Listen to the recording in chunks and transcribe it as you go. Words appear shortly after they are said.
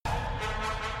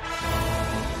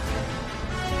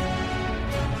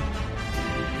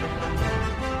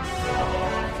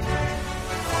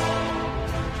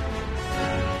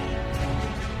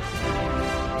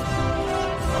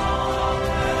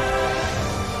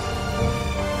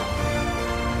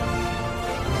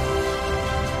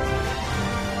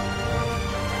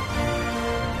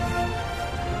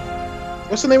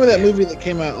What's the name of that movie that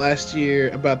came out last year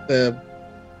about the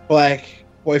black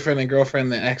boyfriend and girlfriend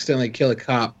that accidentally kill a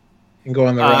cop and go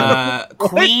on the run?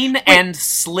 Queen and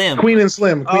Slim. Queen and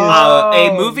Slim.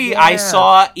 A movie I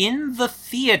saw in the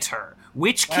theater,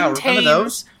 which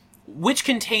contains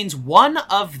one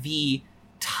of the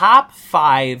top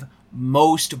 5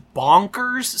 most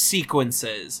bonkers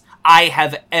sequences I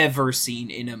have ever seen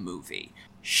in a movie.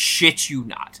 Shit you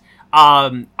not.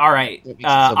 All right.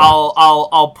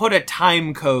 I'll put a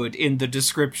time code in the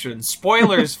description.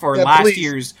 Spoilers for last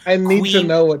year's I need to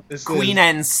know what this Queen is.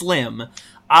 and Slim.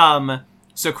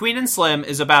 So Queen and Slim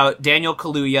is about Daniel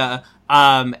Kaluuya,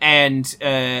 and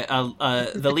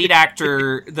the lead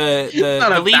actor, It's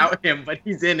not the lead about him, but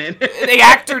he's in it. the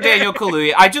actor Daniel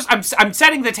Kaluuya. I'm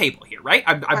setting the table here, right?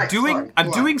 I'm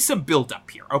doing some build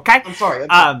up here, okay? I'm sorry.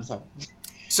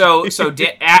 So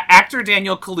actor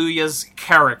Daniel Kaluuya's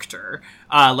character,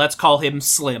 let's call him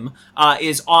Slim,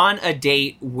 is on a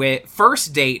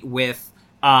first date with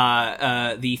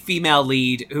the female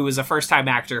lead, who is a first-time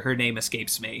actor. Her name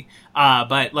escapes me,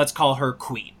 but let's call her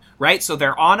Queen, right? So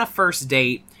they're on a first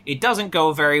date. It doesn't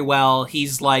go very well.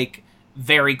 He's, like,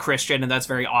 very Christian, and that's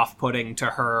very off-putting to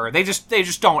her. They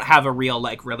just don't have a real,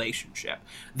 like, relationship.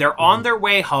 They're on their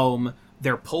way home.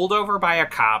 They're pulled over by a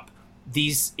cop.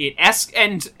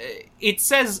 It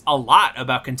says a lot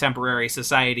about contemporary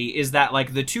society, is that,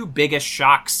 like, the 2 biggest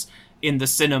shocks in the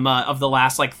cinema of the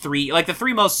last, like, the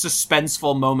 3 most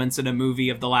suspenseful moments in a movie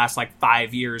of the last, like,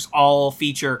 5 years all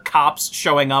feature cops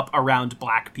showing up around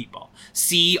black people.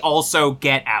 See also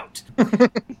Get Out.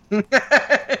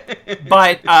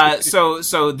 But, so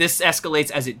this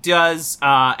escalates as it does,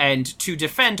 and to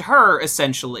defend her,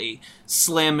 essentially,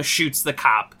 Slim shoots the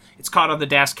cop. It's caught on the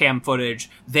dash cam footage.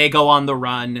 They go on the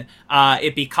run.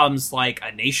 It becomes like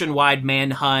a nationwide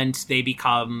manhunt. They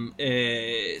become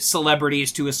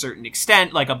celebrities to a certain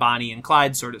extent, like a Bonnie and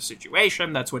Clyde sort of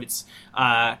situation. That's what it's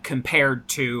compared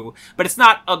to. But it's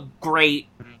not a great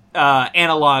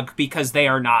analog, because they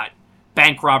are not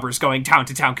bank robbers going town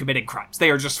to town committing crimes. They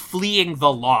are just fleeing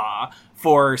the law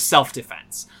for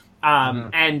self-defense.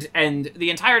 And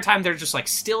the entire time they're just, like,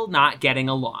 still not getting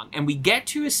along. And we get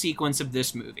to a sequence of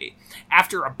this movie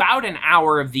after about an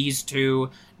hour of these two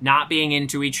not being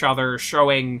into each other,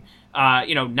 showing,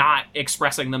 not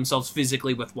expressing themselves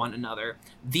physically with one another.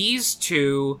 These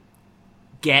two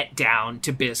get down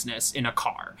to business in a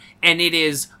car. And it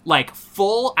is, like,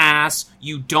 full ass.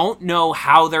 You don't know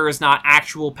how there is not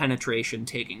actual penetration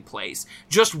taking place.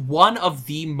 Just one of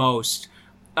the most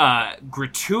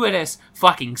gratuitous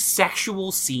fucking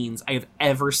sexual scenes I have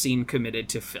ever seen committed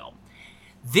to film.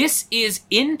 This is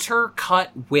intercut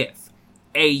with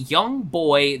a young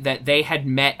boy that they had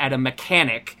met at a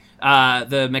mechanic.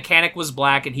 The mechanic was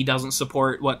black, and he doesn't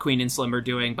support what Queen and Slim are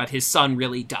doing, but his son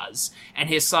really does. And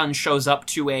his son shows up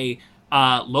to a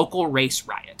local race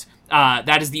riot.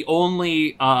 That is the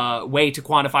only way to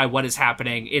quantify what is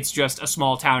happening. It's just a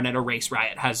small town and a race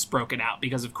riot has broken out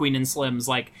because of Queen and Slim's,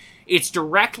 like, it's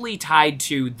directly tied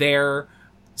to their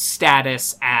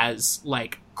status as,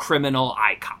 like, criminal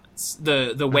icons.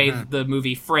 The way the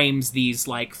movie frames these,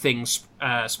 like, things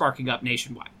sparking up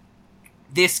nationwide.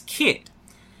 This kid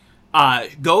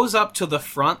goes up to the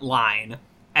front line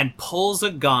and pulls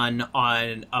a gun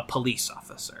on a police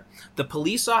officer. The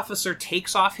police officer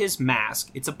takes off his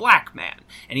mask. It's a black man.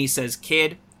 And he says,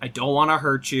 "Kid, I don't want to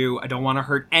hurt you. I don't want to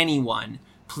hurt anyone.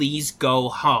 Please go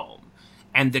home."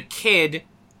 And the kid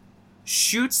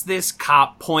shoots this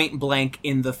cop point blank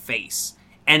in the face.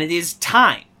 And it is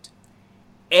timed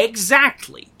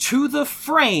exactly to the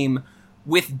frame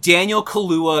with Daniel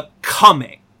Kaluuya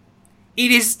coming.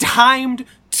 It is timed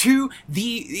to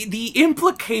the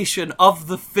implication of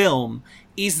the film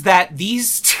is that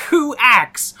these 2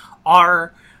 acts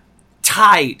are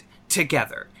tied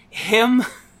together. Him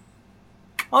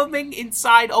coming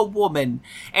inside a woman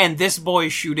and this boy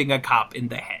shooting a cop in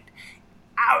the head.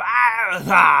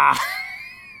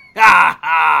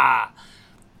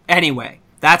 Anyway,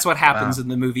 that's what happens in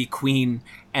the movie Queen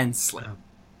and Slim.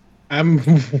 I'm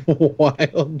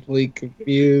wildly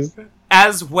confused.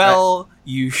 As well,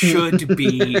 you should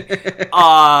be.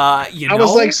 I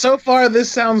was like, so far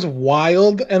this sounds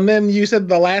wild, and then you said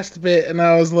the last bit, and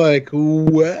I was like,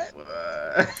 what?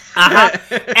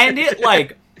 And it,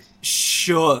 like,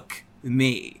 shook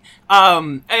me.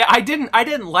 I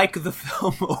didn't like the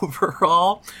film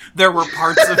overall. There were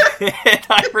parts of it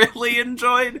I really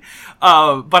enjoyed,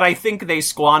 but I think they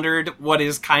squandered what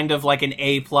is kind of like an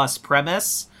A+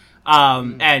 premise.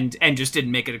 and just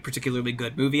didn't make a particularly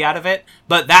good movie out of it.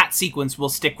 But that sequence will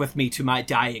stick with me to my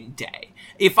dying day.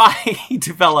 If I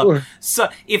develop,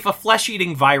 if a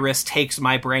flesh-eating virus takes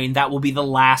my brain, that will be the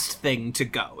last thing to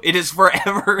go. It is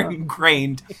forever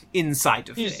ingrained inside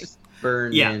of me. Just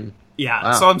burned Yeah. in. Yeah,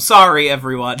 Wow. so I'm sorry,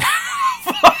 everyone.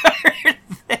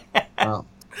 Wow.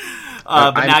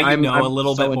 But now you I'm know a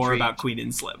little so bit more intrigued. about Queen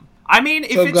and Slim. I mean,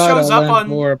 if So it glad shows I up learned on,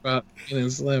 more about Queen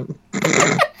and Slim.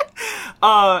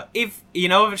 if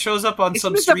it shows up on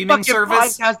some This is a streaming fucking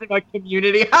service, podcast about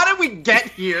Community. How did we get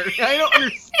here? I don't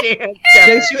understand.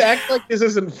 Jace, you act like this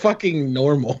isn't fucking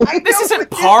normal. I This know, isn't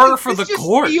but par for the just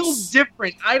course. Feels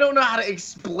different. I don't know how to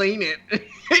explain it.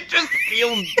 It just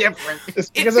feels different. It's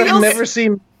because I've never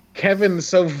seen Kevin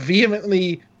so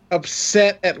vehemently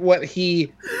upset at what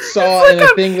he saw It's in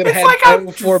like a thing that it's had like no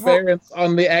I'm forbearance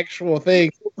on the actual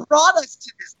thing. Brought us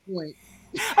to this point.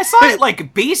 I saw it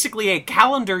like basically a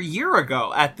calendar year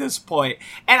ago at this point,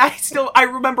 and I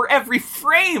remember every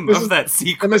frame of that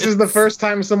sequence. And this is the first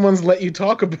time someone's let you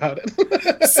talk about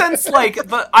it. since like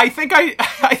I think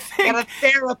And a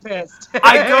therapist.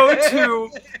 I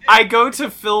go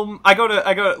to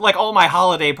like all my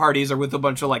holiday parties are with a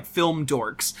bunch of like film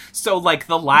dorks. So like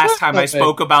the last time I Okay.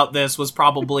 spoke about this was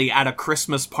probably at a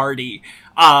Christmas party.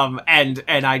 And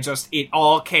I just, it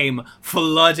all came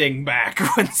flooding back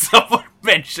when someone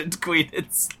mentioned Queen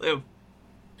and Slim.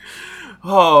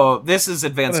 Oh, this is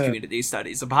Advanced Community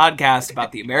Studies, a podcast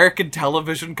about the American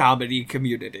television comedy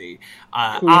community.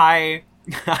 I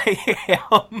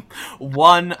am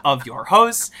one of your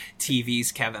hosts,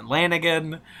 TV's Kevin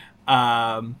Lanigan.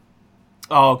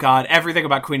 Oh god, everything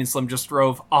about Queen and Slim just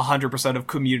drove 100% of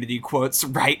Community quotes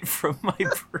right from my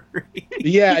brain.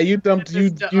 Yeah, you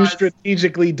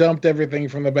strategically dumped everything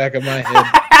from the back of my head.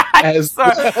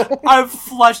 I've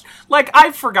flushed, like,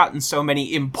 I've forgotten so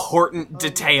many important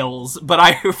details, but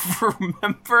I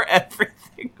remember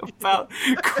everything about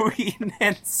Queen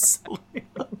and Slim.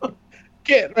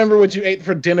 Can't remember what you ate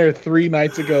for dinner 3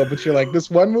 nights ago, but you're like, this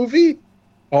one movie?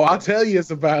 Oh, I'll tell you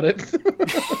about it.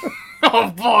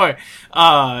 Oh boy,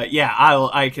 yeah,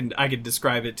 I can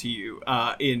describe it to you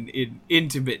in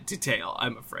intimate detail.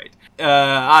 I'm afraid.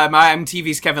 I'm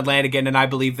TV's Kevin Lanigan, and I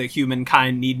believe that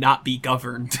humankind need not be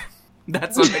governed.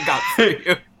 That's what I got for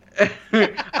you.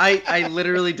 I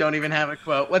literally don't even have a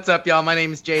quote. What's up, y'all? My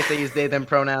name is Jace. I use they, them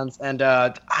pronouns, and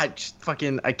I just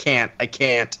fucking I can't.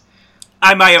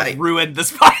 I might have ruined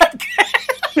this podcast.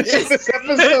 This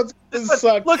episode's gonna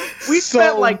suck. Look, we so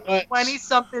spent like much.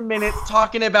 20-something minutes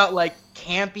talking about like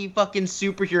campy fucking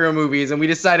superhero movies, and we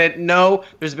decided no,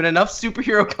 there's been enough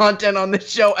superhero content on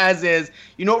this show as is.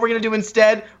 You know what we're gonna do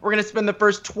instead? We're gonna spend the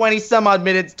first 20-some-odd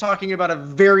minutes talking about a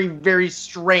very, very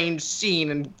strange scene,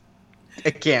 and I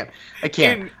can't.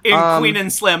 In Queen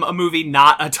and Slim, a movie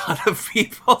not a ton of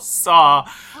people saw.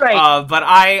 Right. But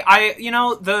I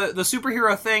the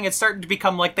superhero thing, it's starting to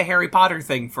become like the Harry Potter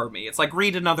thing for me. It's like,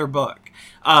 read another book.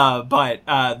 But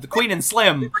the Queen and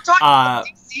Slim... We're talking about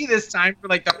DC this time for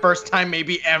like the first time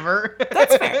maybe ever.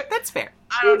 That's fair.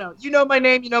 I don't know. You know my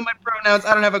name, you know my pronouns.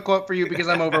 I don't have a quote for you because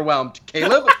I'm overwhelmed.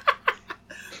 Caleb?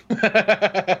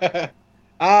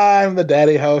 I'm the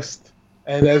daddy host,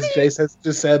 and as Jace has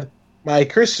just said, my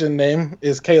Christian name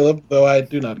is Caleb, though I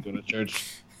do not go to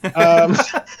church. I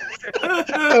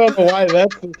don't know why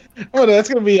that's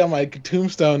going to be on my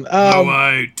tombstone.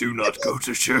 I do not go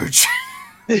to church.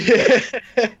 The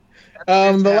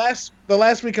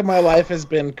last week of my life has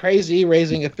been crazy,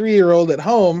 raising a 3-year-old at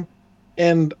home,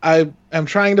 and I am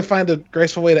trying to find a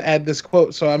graceful way to add this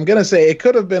quote. So I'm gonna say it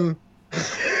could have been.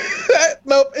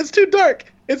 Nope, it's too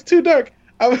dark. It's too dark.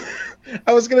 I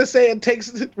was gonna say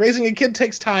raising a kid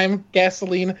takes time,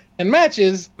 gasoline, and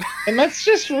matches, and that's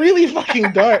just really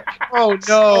fucking dark. Oh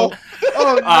no!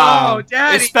 Oh no,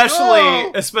 Daddy!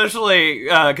 Especially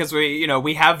because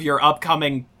we have your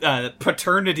upcoming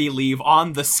paternity leave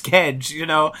on the schedule. You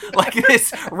know, like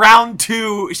this round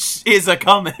 2 is a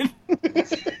coming.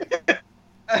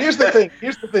 Here's the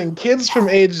thing. Kids from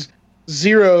age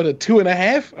 0 to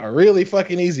 2.5 are really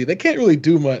fucking easy. They can't really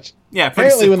do much. Yeah,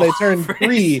 apparently simple. When they turn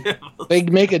 3, they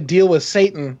make a deal with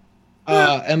Satan,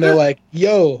 and they're like,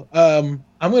 "Yo, I'm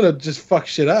gonna just fuck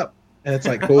shit up," and it's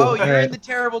like, "Cool." Oh, you're all right. in the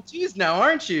terrible twos now,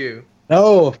 aren't you?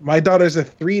 No, my daughter's a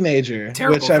 3-nager,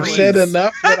 which I've said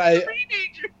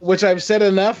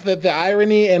enough that the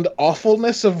irony and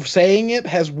awfulness of saying it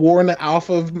has worn off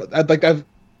of. I've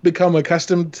become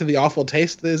accustomed to the awful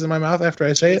taste that is in my mouth after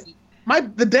I say it.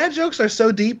 The dad jokes are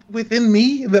so deep within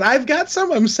me that I've got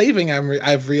some I'm saving.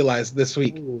 I've realized this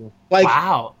week. Ooh. Like,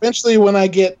 wow. Eventually, when I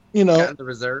get Got the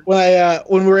reserve.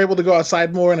 when we're able to go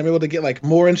outside more and I'm able to get like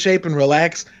more in shape and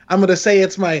relax, I'm gonna say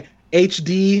it's my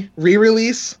HD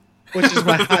re-release, which is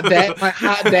my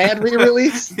hot dad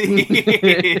re-release.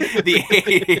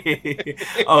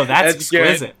 Oh, that's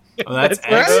exquisite. Good. Oh, that's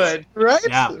Right? Right?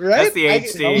 Yeah, Right? that's the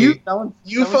HD.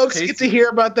 You folks get to hear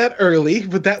about that early,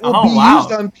 but that will Oh, be wow.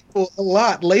 used on people a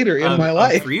lot later in my A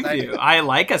life. preview. I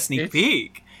like a sneak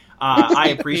peek. I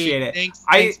appreciate it.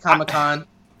 Thanks, Comic-Con.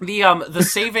 The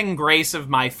saving grace of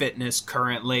my fitness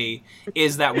currently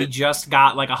is that we just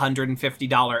got like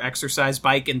 $150 exercise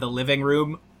bike in the living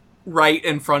room right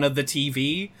in front of the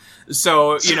TV.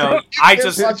 So, I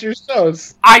just watch your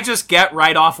shows. I just get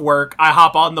right off work, I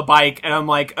hop on the bike, and I'm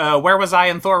like, where was I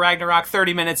in Thor Ragnarok?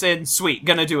 30 minutes in, sweet,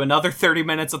 gonna do another 30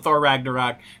 minutes of Thor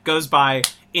Ragnarok. Goes by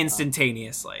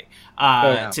instantaneously.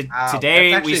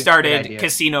 Today we started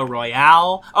Casino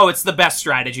Royale. Oh, it's the best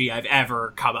strategy I've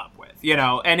ever come up with,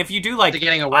 and if you do like...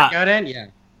 getting a workout in? Yeah.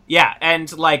 Yeah,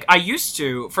 and like, I used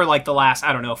to, for like the last,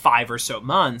 5 or so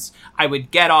months, I would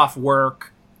get off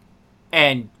work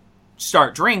and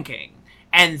start drinking.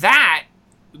 And that,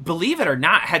 believe it or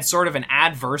not, had sort of an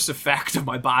adverse effect on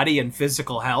my body and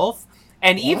physical health.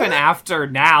 And even after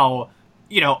now,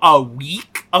 a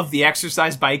week of the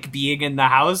exercise bike being in the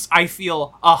house, I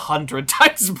feel 100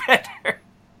 times better.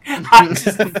 I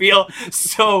just feel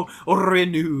so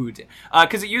renewed.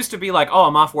 Because it used to be like, oh,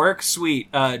 I'm off work,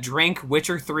 sweet. Drink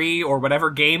Witcher 3 or whatever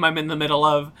game I'm in the middle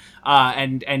of.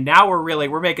 And now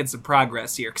we're making some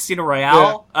progress here. Casino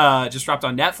Royale just dropped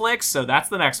on Netflix, so that's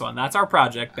the next one. That's our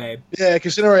project, babe. Yeah,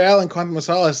 Casino Royale and Quantum of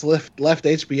Solace left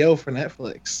HBO for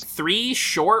Netflix. 3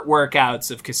 short workouts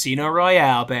of Casino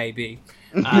Royale, baby.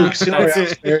 Casino Royale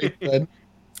is very good.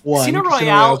 Casino Royale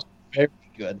Royale's very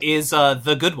good. is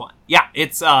the good one. Yeah,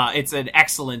 it's an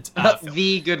excellent film.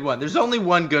 The good one. There's only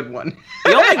one good one.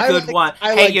 The only good one.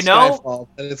 I Hey, like Skyfall,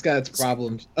 but it's got its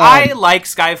problems. I like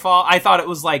Skyfall. I thought it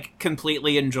was like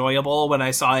completely enjoyable when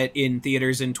I saw it in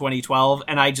theaters in 2012,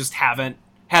 and I just haven't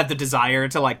had the desire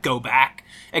to like go back,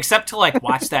 except to like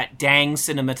watch that dang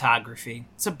cinematography.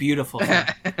 It's a beautiful film.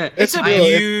 It's a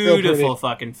beautiful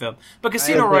fucking film. But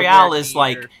Casino Royale is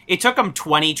like, it took them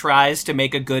 20 tries to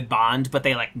make a good Bond, but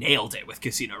they like nailed it with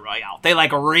Casino Royale. They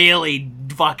like really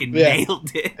fucking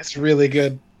nailed it. It's really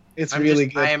good. It's really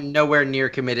good. I am nowhere near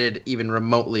committed even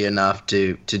remotely enough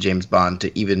to James Bond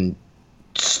to even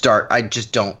start. I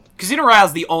just don't. Casino Royale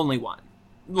is the only one.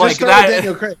 Like just start that. with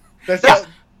Daniel Craig. That's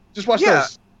just watch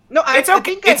those. No, it's okay. I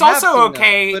think It's also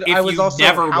okay if I was you also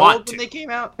never how want old to. when they came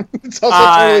out. It's also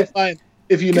totally fine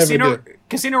if you never do.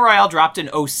 Casino Royale dropped in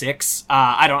 06.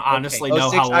 I don't honestly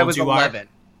know how old I was you 11. are.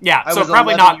 Yeah, I so was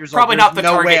probably 11 not years probably old. not the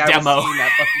There's no way target I was demo. seeing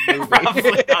that fucking movie.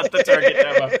 Probably not the target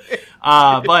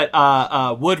demo.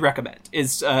 But would recommend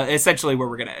is essentially where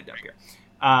we're gonna end up here.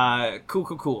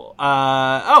 Cool.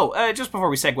 Just before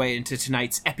we segue into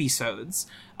tonight's episodes,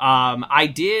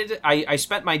 I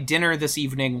spent my dinner this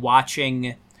evening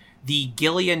watching the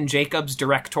Gillian Jacobs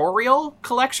directorial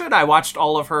collection. I watched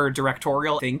all of her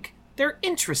directorial. I think they're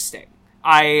interesting.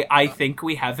 I think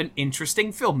we have an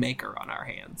interesting filmmaker on our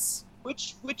hands.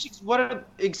 What are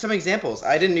some examples?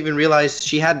 I didn't even realize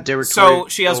she had directorial. So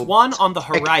she has one on the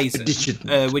horizon,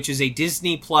 which is a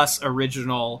Disney Plus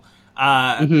original.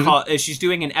 She's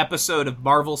doing an episode of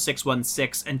Marvel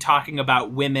 616 and talking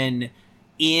about women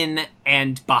in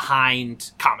and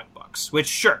behind comic books, which,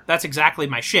 sure, that's exactly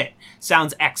my shit.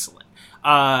 Sounds excellent.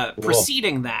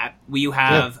 Preceding that, you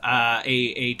have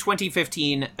a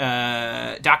 2015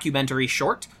 documentary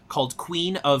short called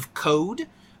Queen of Code,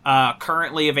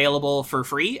 currently available for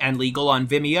free and legal on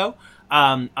Vimeo,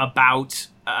 about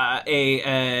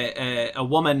a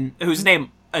woman whose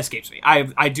name escapes me.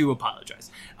 I do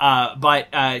apologize.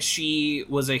 But she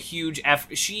was a huge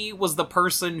she was the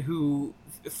person who,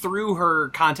 through her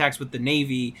contacts with the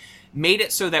Navy, made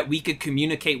it so that we could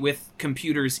communicate with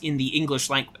computers in the English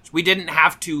language. We didn't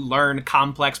have to learn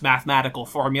complex mathematical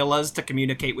formulas to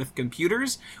communicate with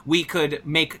computers. We could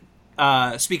make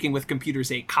speaking with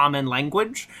computers a common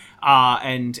language,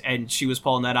 and she was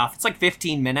pulling that off. It's like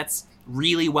 15 minutes,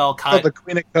 really well cut. Oh, the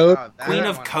Queen of Code? Queen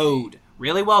of Code.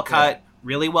 Really well cut,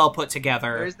 really well put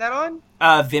together. Where is that on?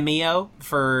 Vimeo,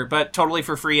 but totally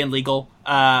for free and legal.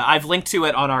 I've linked to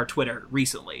it on our Twitter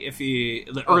recently.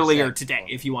 Earlier today,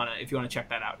 if you wanna check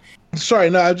that out. Sorry,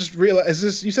 no, I just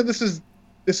realized you said this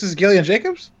is Gillian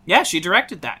Jacobs? Yeah, she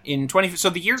directed that in 20. So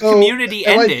the year Community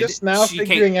ended. Am I just now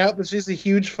figuring out that she's a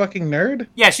huge fucking nerd?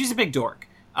 Yeah, she's a big dork.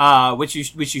 Which you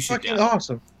should fucking do.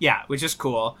 Awesome. Yeah, which is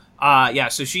cool.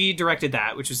 So she directed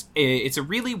that, which is it's a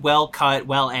really well cut,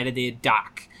 well edited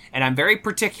doc. And I'm very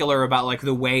particular about like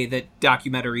the way that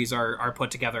documentaries are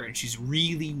put together, and she's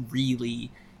really,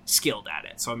 really skilled at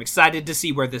it. So I'm excited to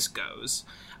see where this goes.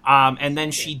 And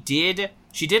then she did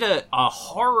she did a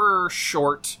horror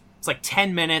short. It's like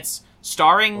 10 minutes,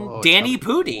 starring Danny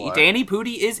Pudi. What? Danny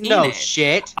Pudi is in No it.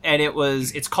 shit. And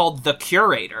it's called The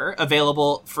Curator,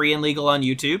 available free and legal on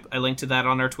YouTube. I linked to that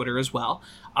on our Twitter as well.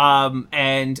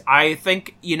 And I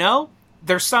think,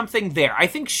 there's something there. I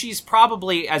think she's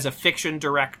probably, as a fiction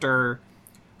director,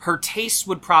 her tastes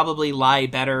would probably lie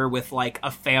better with, like,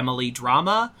 a family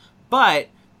drama, but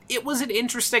it was an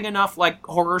interesting enough, like,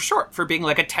 horror short for being,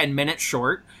 like, a 10-minute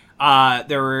short.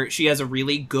 She has a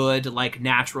really good, like,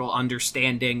 natural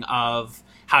understanding of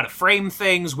how to frame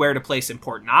things, where to place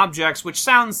important objects, which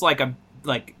sounds like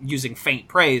using faint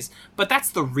praise, but that's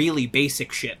the really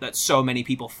basic shit that so many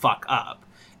people fuck up.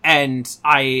 And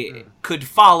I could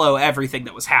follow everything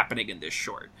that was happening in this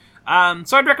short.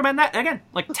 So I'd recommend that, again,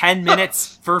 like 10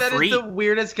 minutes for free. That is the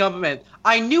weirdest compliment.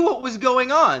 I knew what was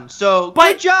going on, so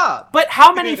good job. But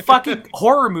how many fucking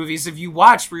horror movies have you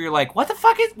watched where you're like, what's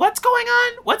going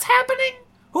on? What's happening?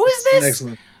 Who is this?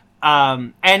 Excellent.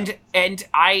 And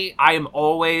I am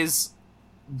always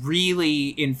really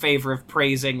in favor of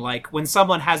praising, like, when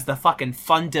someone has the fucking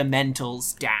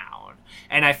fundamentals down.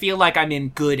 And I feel like I'm in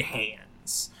good hands.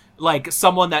 Like,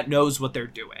 someone that knows what they're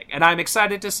doing. And I'm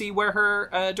excited to see where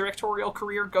her directorial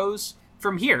career goes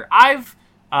from here. I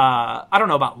don't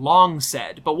know about long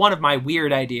said, but one of my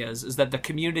weird ideas is that the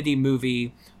Community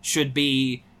movie should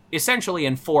be essentially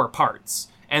in 4 parts.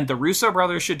 And the Russo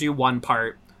brothers should do 1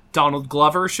 part, Donald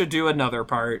Glover should do another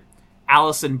part,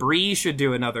 Alison Brie should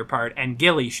do another part, and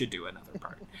Gilly should do another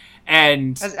part.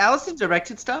 And has Allison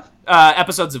directed stuff?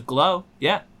 Episodes of Glow,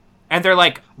 yeah. And they're,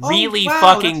 like, really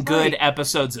fucking good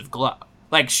episodes of Glow.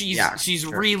 Like, she's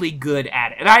really good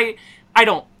at it. And I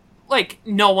don't, like,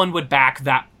 no one would back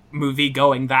that movie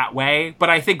going that way, but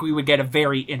I think we would get a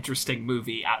very interesting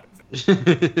movie out of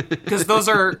it. Because those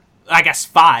are, I guess,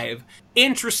 5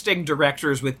 interesting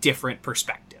directors with different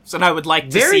perspectives. And I would like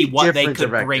to see what they could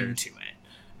bring to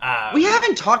it. We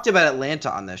haven't talked about Atlanta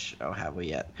on this show, have we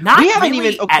yet? Not we haven't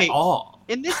really even, at all.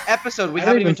 In this episode, we I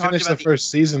haven't didn't even even talked finished about the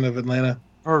first season of Atlanta.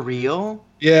 For real?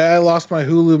 Yeah, I lost my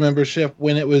Hulu membership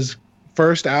when it was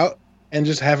first out, and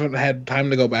just haven't had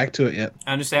time to go back to it yet.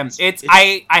 I understand.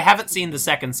 I haven't seen the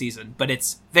second season, but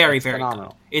it's very, very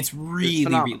phenomenal. good. It's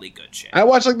really good shit. I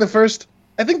watched, like,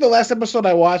 I think the last episode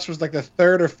I watched was, like, the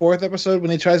 3rd or 4th episode when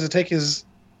he tries to take his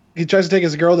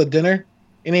girl to dinner,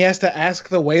 and he has to ask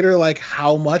the waiter, like,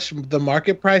 how much the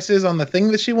market price is on the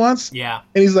thing that she wants. Yeah.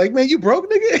 And he's like, man, you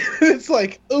broke, nigga? It's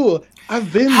like, ooh,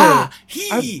 I've been there.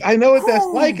 I know what that's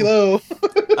like, though.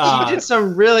 He did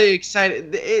some really exciting.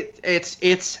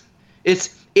 It's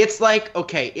like,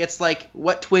 okay, it's like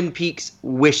what Twin Peaks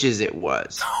wishes it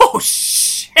was. Oh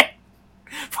shit!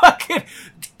 Fucking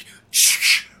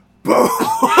boom!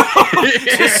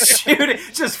 Just shoot it.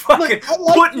 Just fucking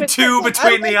putting 2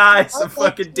 between the eyes of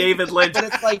fucking David Lynch. But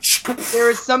it's like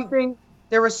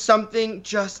there was something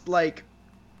just like.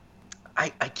 I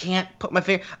can't put my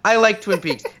finger. I like Twin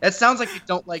Peaks. It sounds like you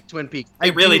don't like Twin Peaks. I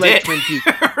really do like did. Twin Peaks.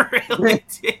 Really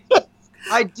did.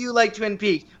 I do like Twin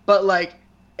Peaks, but like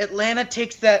Atlanta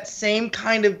takes that same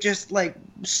kind of just like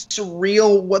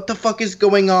surreal, what the fuck is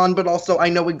going on, but also I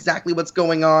know exactly what's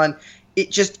going on.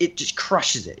 It just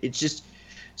crushes it. It's just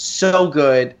so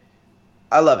good.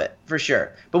 I love it for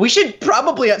sure. But we should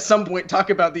probably at some point talk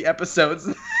about the episodes.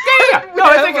 Yeah. No,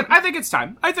 I think it's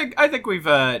time. I think we've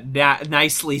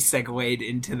nicely segued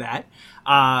into that.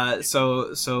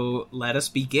 So let us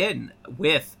begin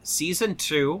with season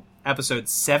 2, episode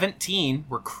 17.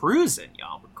 We're cruising,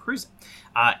 y'all. We're cruising.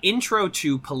 Intro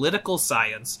to Political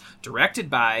Science, directed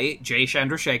by Jay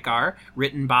Chandrasekhar,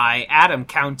 written by Adam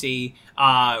County,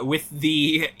 with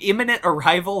the imminent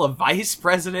arrival of Vice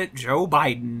President Joe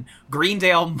Biden.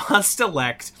 Greendale must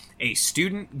elect a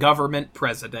student government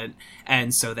president,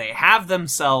 and so they have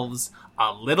themselves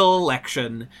a little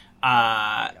election.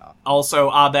 Also,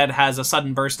 Abed has a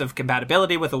sudden burst of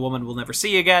compatibility with a woman we'll never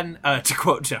see again, to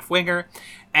quote Jeff Winger.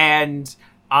 And,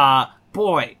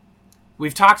 boy,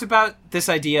 we've talked about this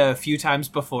idea a few times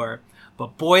before,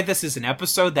 but boy, this is an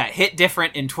episode that hit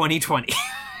different in 2020.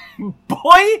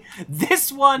 Boy,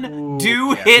 this one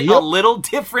hit a little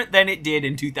different than it did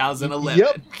in 2011.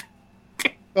 Yep.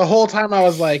 The whole time I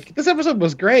was like, this episode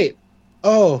was great.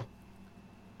 Oh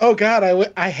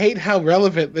God, I hate how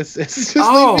relevant this is. Just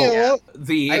leave me alone.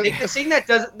 I think the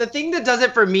thing that does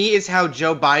it for me is how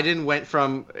Joe Biden went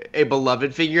from a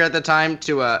beloved figure at the time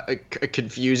to a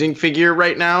confusing figure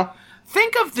right now.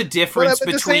 Think of the difference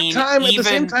between at the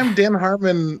same time, Dan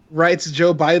Harmon writes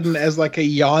Joe Biden as like a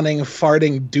yawning,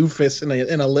 farting doofus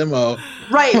in a limo.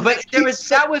 Right, but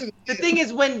the thing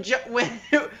is when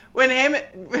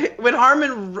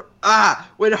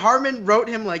Harmon wrote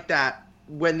him like that,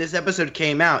 when this episode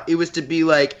came out. It was to be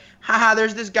like, haha,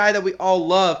 there's this guy that we all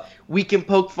love. We can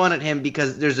poke fun at him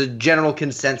because there's a general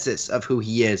consensus of who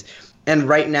he is. And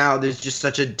right now, there's just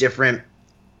such a different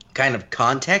kind of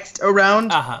context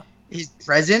around his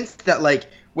presence that, like,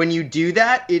 when you do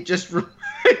that, it just...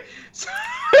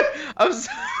 I'm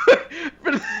sorry.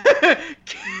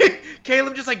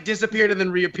 Caleb just like disappeared and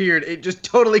then reappeared. It just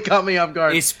totally caught me off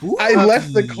guard. I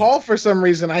left the call for some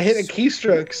reason. I hit a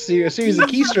series of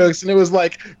keystrokes, and it was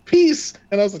like peace,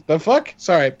 and I was like, "The fuck?"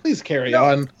 Sorry, please carry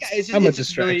on. Yeah, it's just, I'm a it's just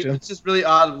distraction. really, it's just really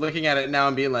odd looking at it now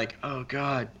and being like, "Oh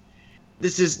God,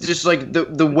 this is just like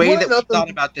the way that we thought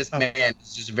about this man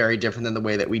is just very different than the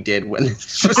way that we did when."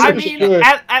 I mean,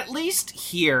 at least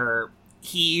here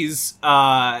he's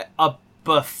a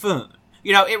buffoon.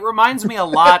 You know, it reminds me a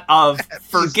lot of,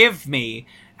 forgive me,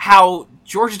 how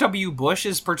George W. Bush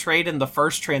is portrayed in the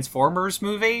first Transformers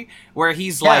movie, where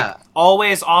he's, like,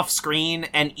 always off-screen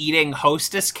and eating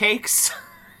Hostess cakes.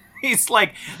 He's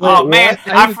like, oh, man.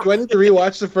 Do I need to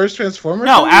rewatch the first Transformers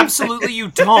No, movie? Absolutely you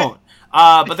don't.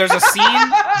 But there's a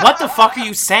scene. What the fuck are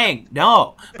you saying?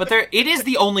 No, but it is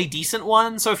the only decent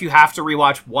one. So if you have to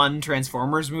rewatch one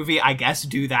Transformers movie, I guess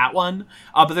do that one.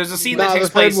 But there's a scene that takes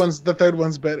place. The third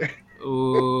one's better.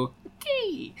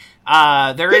 Okay.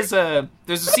 There's a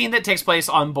scene that takes place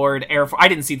on board Air Force. I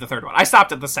didn't see the third one. I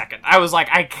stopped at the second. I was like,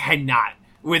 I cannot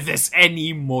with this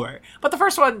anymore. But the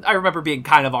first one, I remember being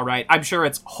kind of alright. I'm sure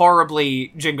it's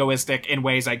horribly jingoistic in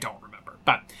ways I don't remember.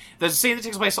 But there's a scene that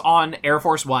takes place on Air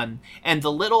Force One, and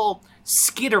the little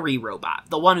skittery robot,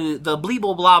 the one who, the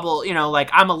bleeble blobble, you know,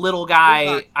 like, I'm a little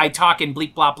guy, I talk in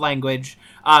bleep blop language.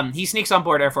 He sneaks on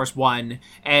board Air Force One,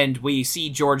 and we see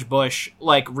George Bush,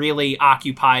 like, really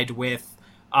occupied with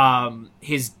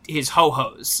his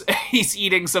ho-hos. He's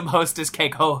eating some Hostess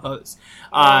cake ho-hos.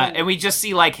 And we just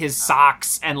see, like, his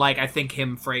socks and, like, I think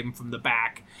him framed from the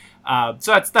back.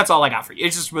 So that's all I got for you.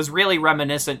 It just was really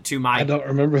reminiscent to my... I don't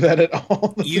remember that at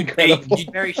all.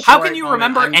 How can you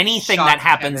remember anything that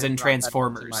happens in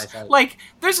Transformers? Like,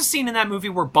 there's a scene in that movie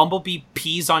where Bumblebee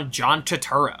pees on John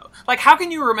Turturro. Like, how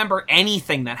can you remember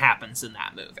anything that happens in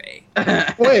that movie?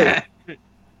 Wait,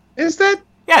 is that...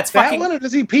 Yeah, it's that fucking... one, or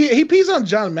does he pee? He pees on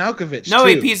John Malkovich, No,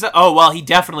 too. he pees... Oh, well, he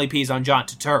definitely pees on John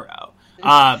Turturro.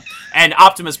 And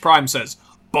Optimus Prime says...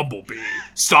 Bumblebee,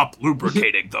 stop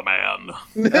lubricating the man.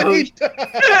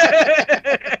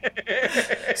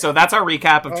 So that's our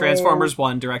recap of Transformers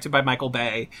 1, directed by Michael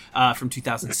Bay, from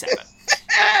 2007.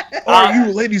 Are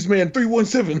you Ladies Man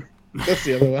 317? That's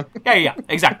the other one. Yeah,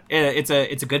 exactly. It's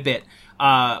a good bit.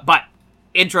 But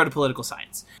intro to political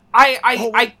science.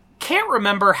 I can't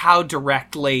remember how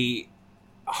directly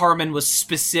Harmon was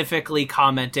specifically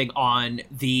commenting on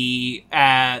the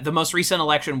most recent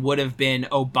election would have been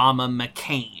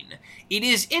Obama-McCain. It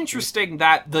is interesting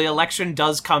that the election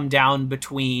does come down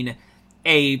between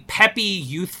a peppy,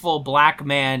 youthful black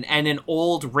man and an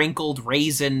old, wrinkled,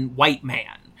 raisin white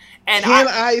man. And Can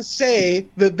I say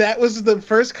that was the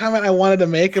first comment I wanted to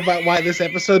make about why this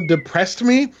episode depressed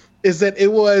me? Is that it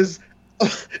was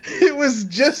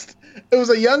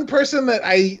a young person that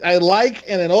I like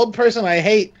and an old person I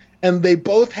hate, and they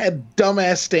both had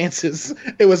dumbass stances.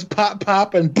 It was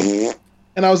pop, and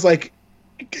I was like,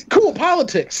 cool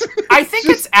politics. I think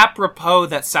it's apropos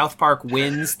that South Park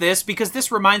wins this, because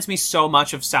this reminds me so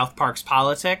much of South Park's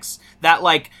politics, that,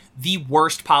 like, the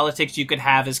worst politics you could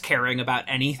have is caring about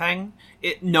anything.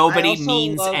 Nobody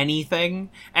means anything,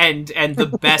 and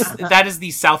the best... that is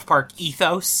the South Park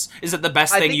ethos, is that the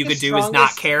best thing you could do is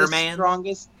not care, man. The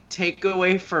strongest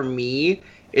takeaway for me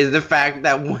is the fact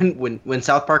that when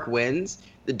South Park wins,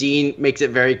 the dean makes it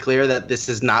very clear that this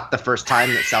is not the first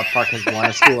time that South Park has won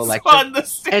a school election.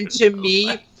 And to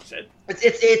me,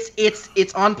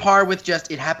 it's on par with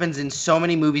just, it happens in so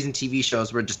many movies and TV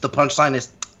shows where just the punchline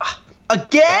is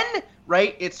again,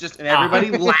 right? It's just, and everybody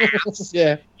laughs.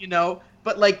 Yeah, you know.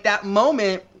 But like that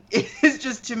moment is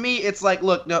just, to me, it's like,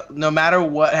 look, no matter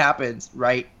what happens,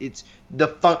 right? It's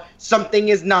something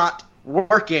is not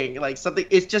working, like something.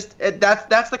 It's just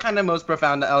that's the kind of most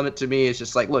profound element to me. It's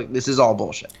just like, look, this is all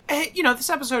bullshit. You know, this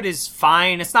episode is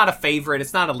fine. It's not a favorite.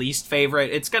 It's not a least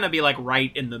favorite. It's gonna be like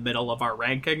right in the middle of our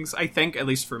rankings, I think, at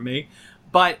least for me.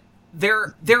 But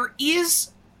there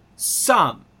is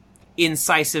some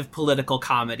incisive political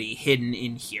comedy hidden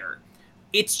in here.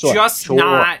 It's just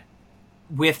not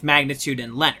with Magnitude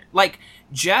and Leonard. Like,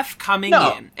 Jeff coming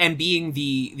in and being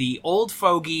the old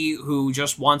fogey who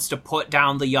just wants to put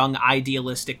down the young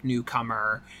idealistic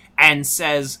newcomer and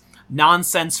says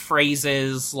nonsense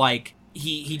phrases like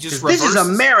he just reverses... This is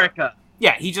America!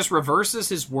 Yeah, he just reverses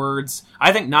his words.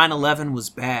 I think 9/11 was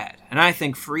bad, and I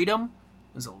think freedom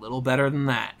was a little better than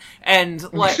that.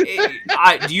 And like,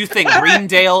 do you think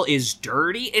Greendale is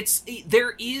dirty?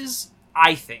 There is,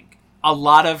 I think, a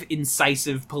lot of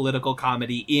incisive political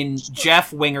comedy in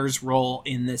Jeff Winger's role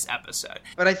in this episode.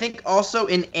 But I think also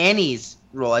in Annie's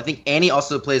role, I think Annie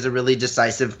also plays a really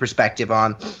decisive perspective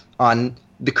on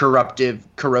the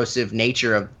corrosive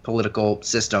nature of political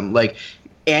system. Like,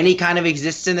 Annie kind of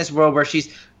exists in this world where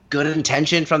she's good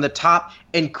intentioned from the top,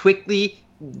 and quickly,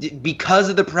 because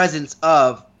of the presence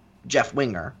of Jeff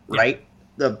Winger, right?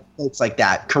 The folks like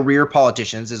that, career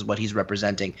politicians is what he's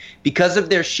representing. Because of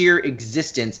their sheer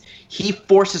existence, he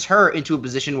forces her into a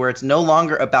position where it's no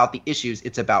longer about the issues,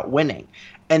 it's about winning.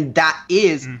 And that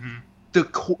is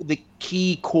the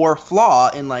key core flaw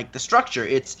in like the structure.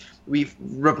 We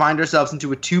refined ourselves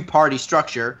into a two-party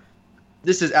structure.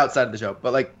 This is outside of the show,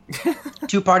 but like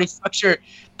two-party structure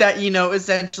that,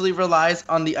 essentially relies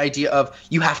on the idea of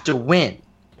you have to win,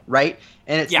 right?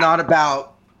 And it's not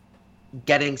about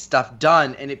getting stuff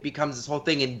done, and it becomes this whole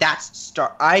thing. And that's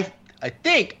I'm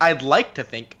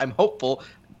hopeful,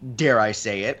 dare I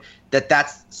say it,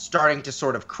 that's starting to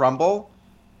sort of crumble.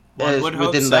 One would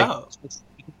hope so.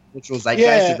 Which was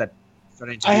zeitgeist is that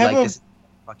starting to be like this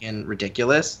fucking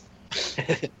ridiculous.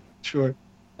 Sure.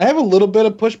 I have a little bit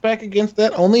of pushback against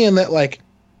that, only in that, like,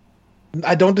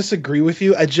 I don't disagree with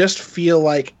you. I just feel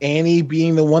like Annie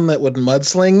being the one that would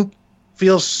mudsling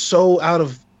feels so out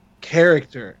of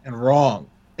character and wrong.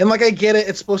 And, like, I get it.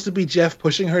 It's supposed to be Jeff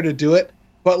pushing her to do it.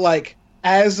 But, like,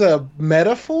 as a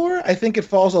metaphor, I think it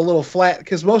falls a little flat,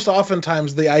 because most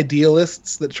oftentimes the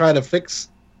idealists that try to fix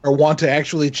or want to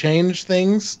actually change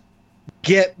things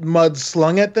get mud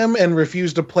slung at them and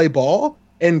refuse to play ball,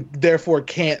 and therefore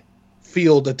can't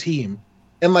field a team.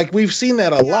 And like, we've seen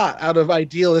that a lot out of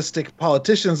idealistic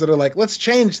politicians that are like, let's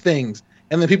change things,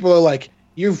 and then people are like,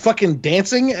 you're fucking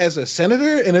dancing as a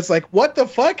senator, and it's like, what the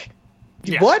fuck?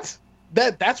 What?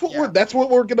 That's what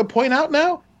we're gonna point out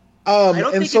now. I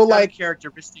don't think it's like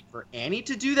characteristic for Annie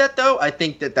to do that, though. I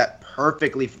think that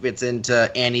perfectly fits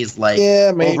into Annie's like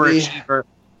overachiever.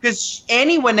 Because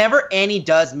whenever Annie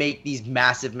does make these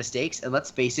massive mistakes, and let's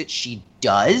face it, she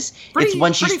does. It's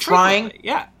when she's trying.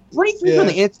 Pretty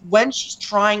frequently. It's when she's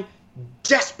trying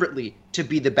desperately to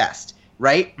be the best,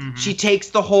 right? Mm-hmm. She takes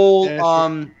the whole,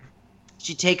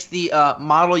 she takes the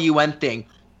Model UN thing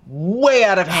way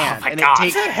out of hand. Oh my God.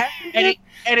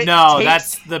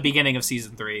 That's the beginning of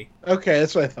season 3. Okay,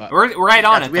 that's what I thought. We're right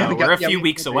on it, though. We're a few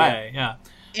weeks away. Yeah.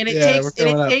 And it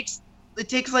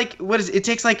takes like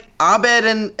Abed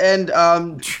and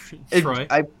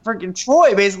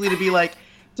Troy basically to be like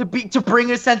to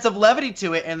bring a sense of levity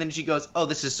to it, and then she goes, "Oh,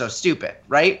 this is so stupid,"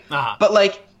 right? Uh-huh. But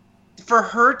like, for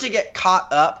her to get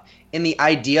caught up in the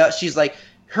idea, she's like,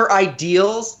 her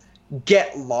ideals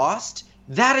get lost.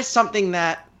 That is something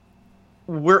that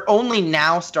we're only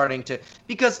now starting to,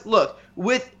 because look,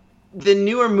 with the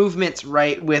newer movements,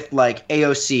 right, with like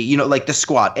AOC, like the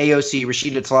Squad, AOC,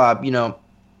 Rashida Tlaib,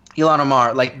 Ilhan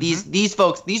Omar, like these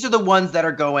folks, these are the ones that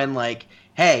are going like,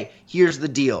 hey, here's the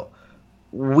deal.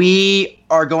 We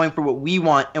are going for what we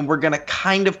want, and we're going to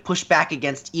kind of push back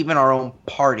against even our own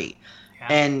party. Yeah.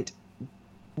 And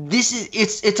this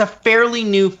is it's a fairly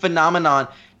new phenomenon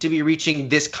to be reaching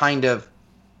this kind of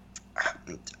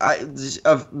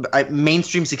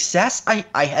mainstream success.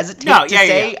 I hesitate to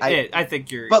say. I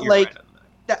think you're like, right on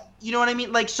that. You know what I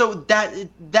mean? Like, so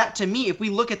that to me, if we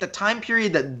look at the time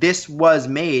period that this was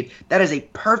made, that is a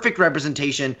perfect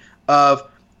representation of,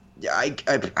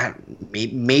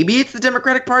 maybe it's the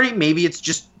Democratic Party, maybe it's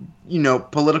just,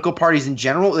 political parties in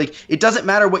general. Like, it doesn't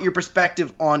matter what your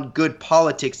perspective on good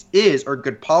politics is, or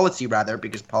good policy rather,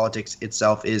 because politics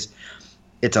itself is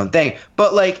its own thing.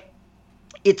 But like,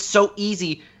 it's so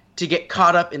easy to get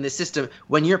caught up in the system.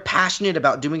 When you're passionate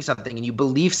about doing something and you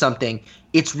believe something,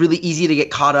 it's really easy to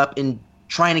get caught up in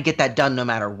trying to get that done no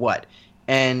matter what.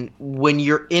 And when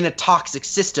you're in a toxic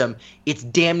system, it's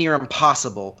damn near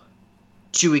impossible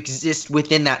to exist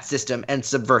within that system and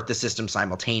subvert the system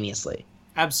simultaneously.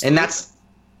 Absolutely. And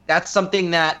that's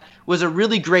something that was a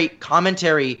really great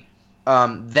commentary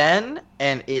then,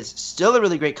 and is still a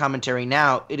really great commentary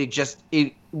now.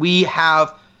 We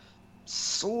have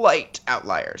slight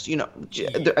outliers,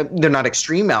 they're not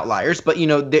extreme outliers, but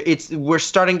we're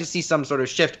starting to see some sort of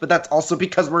shift. But that's also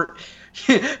because we're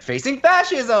facing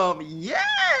fascism.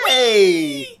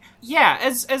 Yay! Yeah,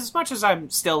 as much as I'm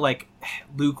still like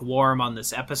lukewarm on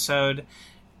this episode,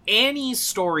 Annie's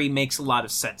story makes a lot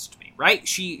of sense to me.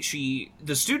 immediately, right?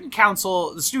 The student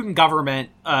council, the student government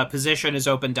position is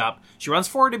opened up. She runs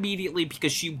for it immediately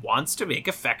because she wants to make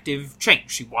effective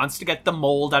change. She wants to get the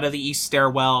mold out of the East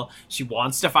Stairwell. She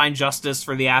wants to find justice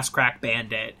for the ass crack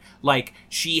bandit. Like,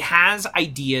 she has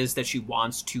ideas that she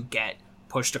wants to get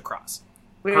pushed across.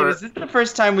 Wait, is this the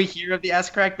first time we hear of the ass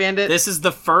crack bandit? This is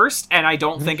the first, and I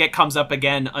don't think it comes up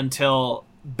again until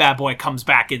Bad Boy comes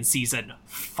back in season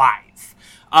 5.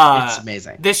 It's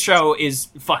amazing. This show is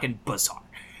fucking bizarre.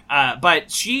 But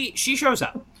she shows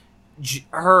up.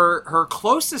 Her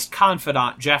closest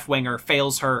confidant, Jeff Winger,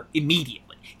 fails her immediately.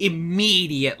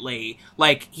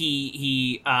 Like,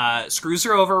 he screws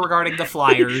her over regarding the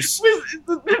flyers.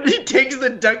 He takes the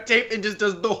duct tape and just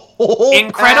does the whole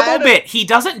incredible pad. bit. He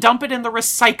doesn't dump it in the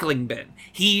recycling bin.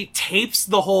 He tapes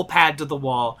the whole pad to the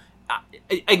wall.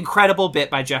 Incredible bit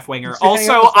by Jeff Winger.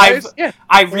 Also,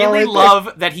 I really love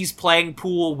that he's playing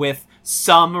pool with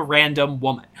some random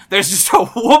woman. There's just a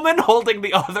woman holding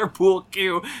the other pool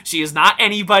cue. She is not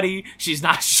anybody. She's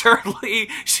not Shirley.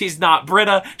 She's not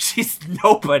Britta. She's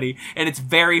nobody. And it's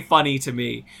very funny to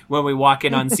me when we walk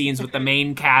in on scenes with the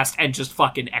main cast and just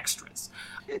fucking extras.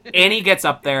 Annie gets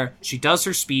up there, she does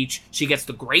her speech, she gets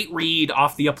the great read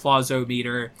off the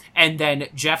applausometer, and then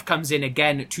Jeff comes in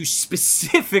again to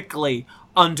specifically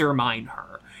undermine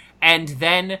her. And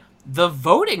then the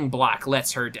voting bloc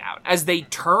lets her down as they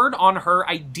turn on her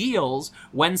ideals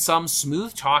when some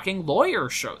smooth-talking lawyer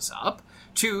shows up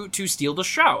to steal the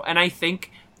show. And I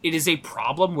think it is a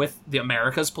problem with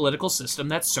America's political system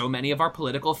that so many of our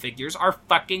political figures are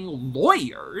fucking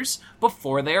lawyers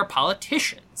before they are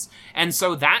politicians. And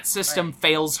so that system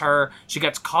fails her. She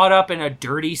gets caught up in a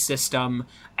dirty system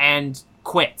and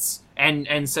quits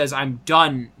and says, I'm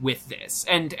done with this.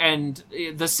 And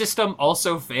the system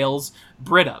also fails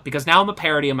Britta, because now I'm a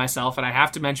parody of myself and I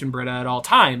have to mention Britta at all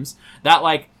times, that,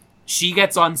 like, she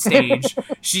gets on stage,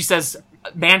 she says,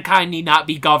 mankind need not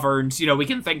be governed, we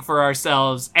can think for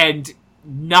ourselves, and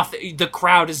nothing, the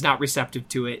crowd is not receptive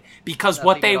to it, because nothing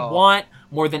what they want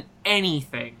more than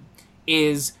anything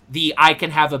is the I can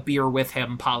have a beer with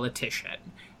him politician.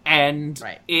 And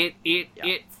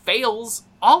it fails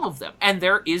all of them. And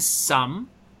there is some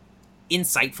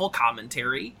insightful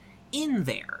commentary in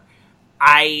there.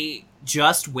 I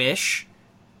just wish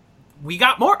we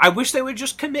got more. I wish they would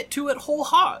just commit to it whole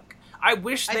hog. I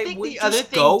wish they would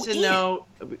just go in. To know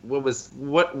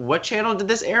what channel did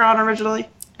this air on originally?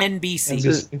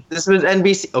 NBC. This was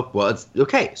NBC. Oh, well, it's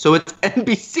okay. So it's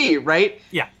NBC, right?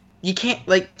 Yeah. You can't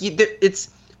look.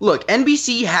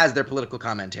 NBC has their political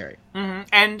commentary,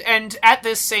 and at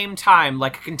this same time,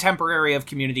 like a contemporary of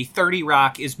Community, 30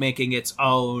 Rock is making its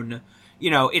own.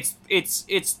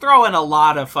 It's throwing a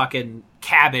lot of fucking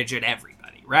cabbage at everybody.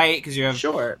 Right? Because you have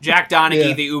Jack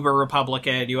Donaghy, the uber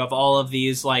Republican. You have all of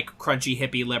these, like, crunchy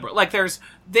hippie liberal. Like, Liz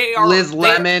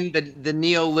Lemon, the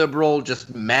neoliberal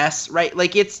just mess, right?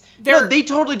 Like, they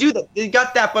totally do that. They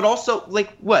got that, but also,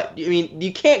 like, what? I mean,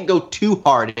 you can't go too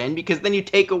hard in, because then you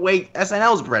take away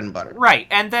SNL's bread and butter. Right.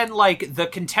 And then, like, the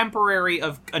contemporary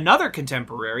of another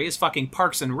contemporary is fucking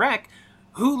Parks and Rec,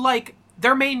 who, like,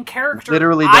 their main character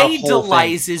literally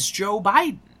idolizes Joe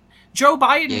Biden. Joe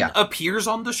Biden appears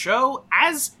on the show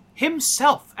as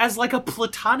himself, as like a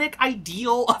platonic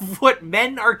ideal of what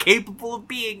men are capable of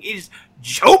being is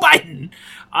Joe Biden.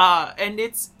 And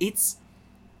it's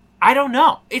I don't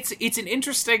know. It's an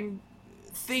interesting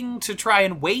thing to try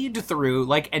and wade through,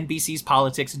 like NBC's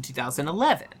politics in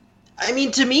 2011. I mean,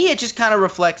 to me, it just kind of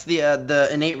reflects the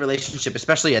innate relationship,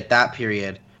 especially at that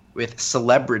period, with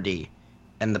celebrity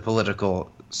and the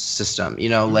political system.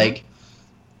 Like,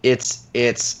 it's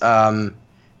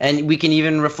and we can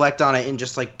even reflect on it in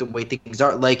just like the way things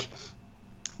are. Like,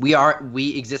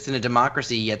 we exist in a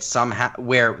democracy, yet somehow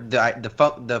where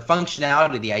the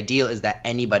functionality, the ideal is that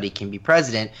anybody can be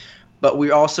president, but we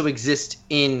also exist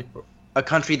in a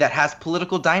country that has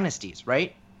political dynasties,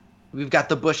 right? We've got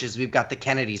the Bushes, we've got the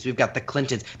Kennedys, we've got the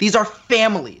Clintons. These are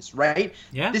families, right?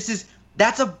 Yeah.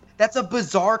 That's a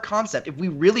bizarre concept. If we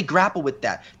really grapple with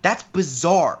that, that's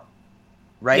bizarre.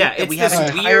 Right? Yeah, it's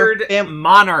this weird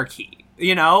monarchy,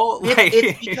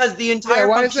 It's because the entire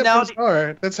why is it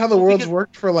bizarre? That's how the world's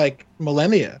worked for, like,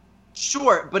 millennia.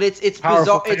 Sure, but it's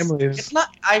bizarre. It's not.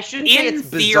 I shouldn't say it's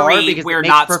bizarre theory, because we're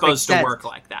not supposed to work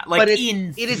like that. Like, but it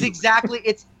is exactly.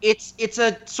 It's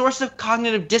a source of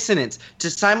cognitive dissonance to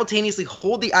simultaneously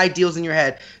hold the ideals in your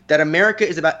head that America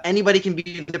is about anybody can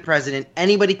be the president,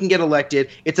 anybody can get elected.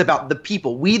 It's about the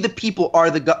people. We, the people,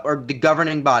 are the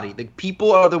governing body. The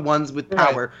people are the ones with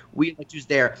power. Right. We elect who's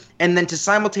there, and then to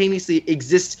simultaneously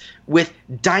exist with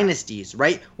dynasties,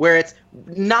 right? Where it's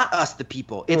not us, the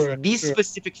people. It's these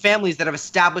specific families that have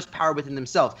established power within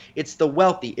themselves. It's the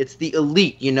wealthy. It's the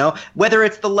elite, you know, whether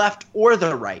it's the left or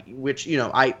the right, which, you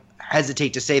know, I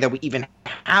hesitate to say that we even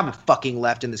have a fucking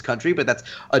left in this country, but that's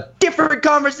a different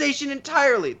conversation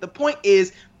entirely. The point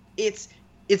is, it's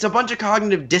a bunch of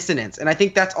cognitive dissonance, and I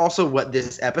think that's also what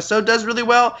this episode does really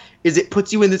well, is it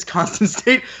puts you in this constant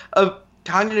state of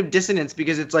cognitive dissonance,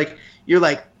 because it's like, you're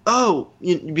like, oh,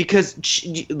 because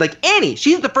like Annie,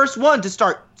 she's the first one to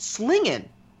start slinging,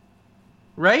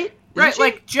 right? Right,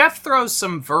 like Jeff throws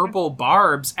some verbal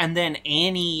barbs, and then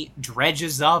Annie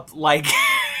dredges up like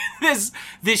this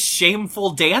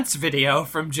shameful dance video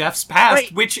from Jeff's past,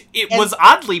 right. which was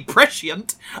oddly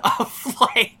prescient of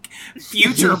like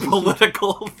future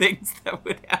political things that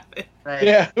would happen. Right.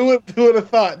 Yeah, who would have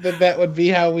thought that would be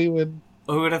how we would?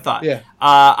 Who would have thought? Yeah.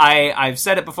 I've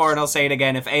said it before and I'll say it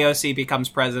again. If AOC becomes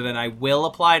president, I will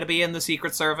apply to be in the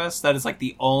Secret Service. That is like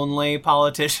the only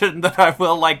politician that I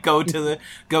will like go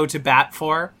to bat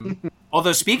for.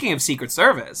 Although speaking of Secret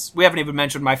Service, we haven't even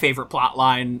mentioned my favorite plot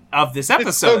line of this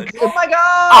episode. Oh my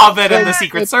god! Abed and the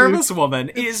Secret Service woman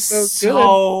is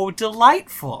so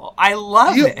delightful. I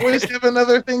love it. You always have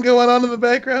another thing going on in the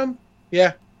background?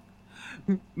 Yeah.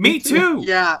 Me too.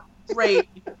 Yeah, great.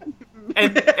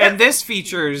 And this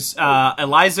features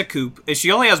Eliza Coupe.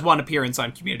 She only has one appearance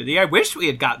on Community. I wish we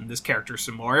had gotten this character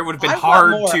some more. It would have been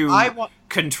hard to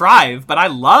contrive, but I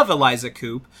love Eliza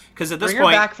Coupe, because at this Bring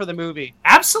point... her back for the movie.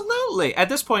 Absolutely. At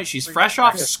this point, she's fresh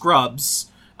off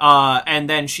Scrubs, and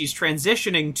then she's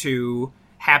transitioning to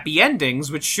Happy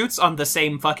Endings, which shoots on the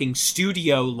same fucking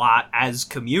studio lot as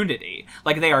Community.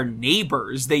 Like, they are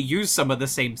neighbors. They use some of the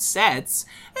same sets.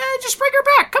 Just bring her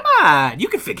back. Come on. You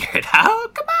can figure it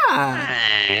out. Come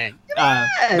on.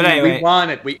 But anyway, we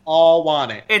want it. We all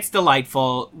want it. it's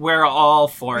delightful. We're all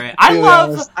for it. I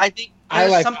think I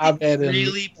there's like something Abed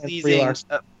really and Brie pleasing.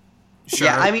 Larson. Sure.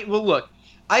 Yeah, I mean, well, look,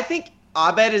 I think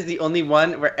Abed is the only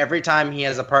one where every time he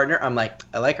has a partner, I'm like,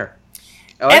 I like her.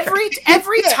 Every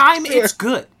Yeah, time sure. it's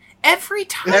good. Every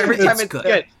time it's good.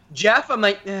 good. Jeff, I'm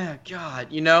like, oh,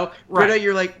 God, you know? Right. Britta,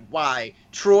 you're like, why?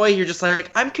 Troy, you're just like,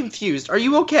 I'm confused. Are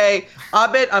you okay?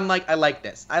 Abed, I'm like, I like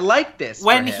this. I like this.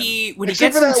 When for him. he Except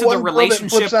gets for that into one the girl that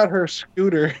relationship, flips out her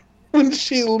scooter when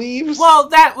she leaves. well,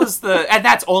 that was and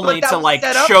that's only But that to was like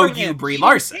set up show for you him. Brie She didn't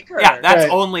Larson. pick her. Yeah, that's Right,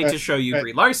 only to right, show you right.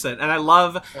 Brie Larson. And I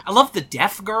love the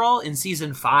deaf girl in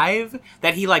season 5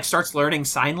 that he like starts learning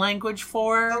sign language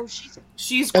for. Oh,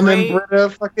 She's and great. then Britta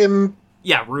fucking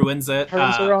Yeah, ruins it.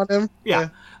 turns her on him. Yeah.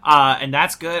 And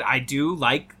that's good. I do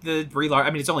like the Brie Larson.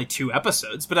 I mean, it's only 2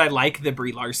 episodes, but I like the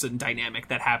Brie Larson dynamic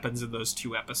that happens in those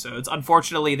 2 episodes.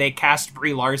 Unfortunately, they cast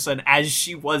Brie Larson as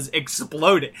she was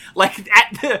exploding. Like,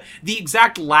 at the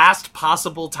exact last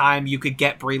possible time you could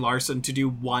get Brie Larson to do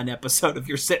 1 episode of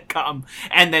your sitcom,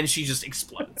 and then she just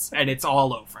explodes, and it's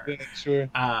all over. Yeah, sure.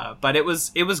 But it was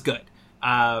good.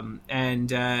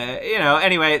 Anyway,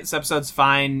 this episode's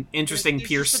fine. Interesting There's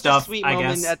Pierce such stuff, a sweet I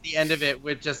moment guess. at the end of it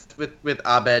with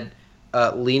Abed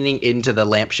leaning into the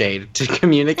lampshade to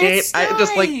communicate. It's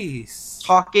Just like nice.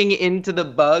 talking into the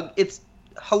bug. It's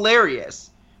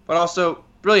hilarious, but also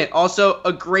brilliant. Also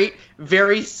a great,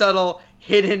 very subtle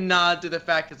hidden nod to the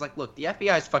fact it's like, look, the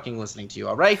FBI is fucking listening to you,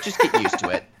 all right? Just get used to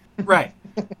it. Right.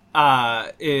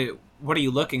 What are you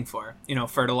looking for?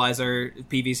 Fertilizer,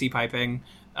 PVC piping.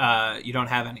 You don't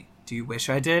have any. Do you wish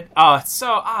I did? Oh,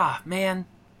 man.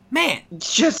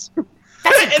 Just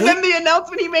That's a and good- then the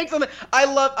announcement he makes on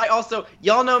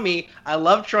y'all know me. I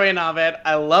love Troy and Abed.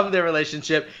 I love their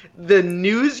relationship. The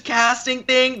newscasting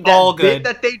thing, All that bit good.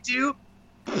 that they do,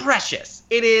 precious.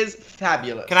 It is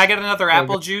fabulous. Can I get another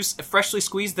apple juice? Freshly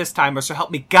squeezed this time, or so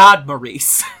help me God,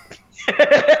 Maurice.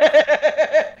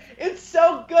 It's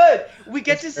so good. We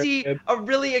get It's to very see good. a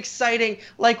really exciting,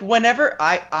 like, whenever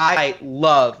I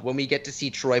love when we get to see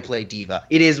Troy play Diva.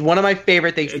 It is one of my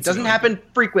favorite things. It It's doesn't really happen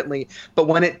frequently, but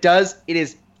when it does, it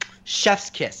is chef's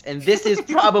kiss. And this is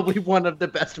probably one of the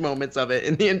best moments of it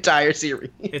in the entire series.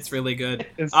 It's really good.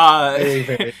 It's very,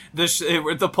 very.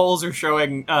 The polls are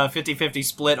showing 50-50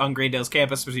 split on Greendale's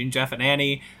campus between Jeff and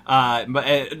Annie.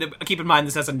 Keep in mind,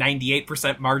 this has a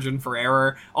 98% margin for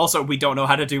error. Also, we don't know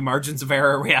how to do margins of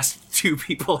error. We asked 2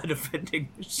 people at a vending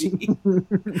machine.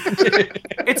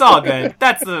 It's all good.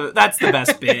 That's the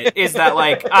best bit. Is that,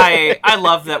 like, I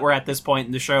love that we're at this point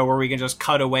in the show where we can just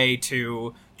cut away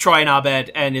to Troy and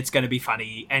Abed, and it's going to be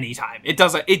funny anytime. It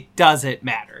doesn't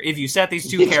matter. If you set these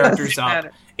 2 characters up,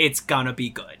 matter. it's gonna be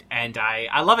good. And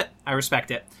I love it. I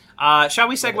respect it. Shall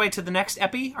we segue to the next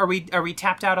epi? Are we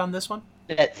tapped out on this one?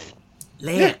 Let's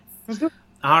Let's.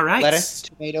 All right. lettuce,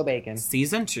 tomato, bacon.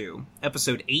 Season 2,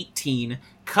 episode 18,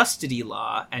 Custody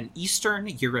Law and Eastern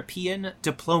European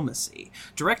Diplomacy,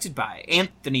 directed by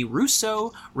Anthony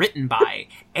Russo, written by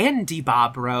Andy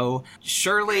Bobrow.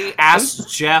 Shirley asks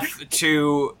Jeff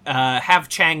to have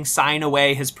Chang sign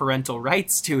away his parental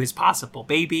rights to his possible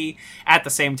baby. At the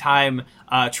same time,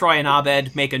 Troy and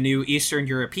Abed make a new Eastern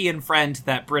European friend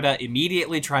that Britta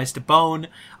immediately tries to bone,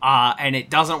 and it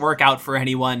doesn't work out for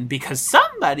anyone because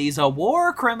somebody's a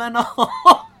war criminal.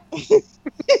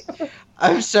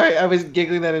 I'm sorry, I was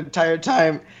giggling that entire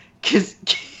time because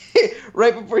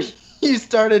right before you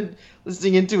started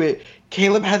listening into it,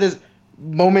 Caleb had this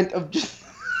moment of just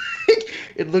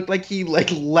it looked like he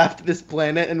left this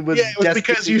planet and was it was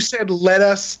because you said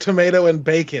lettuce, tomato, and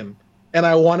bacon, and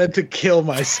I wanted to kill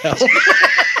myself.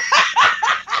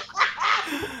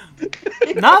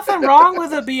 Nothing wrong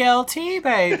with a BLT,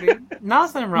 baby.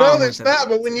 Nothing wrong. No, there's with it. not.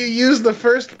 But when you use the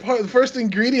first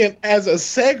ingredient as a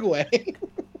segue,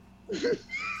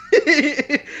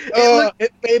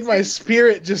 it made my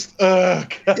spirit just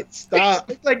stop.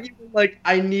 It's like you were like,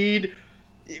 I need.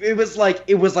 It was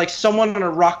like someone on a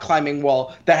rock climbing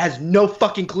wall that has no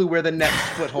fucking clue where the next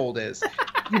foothold is.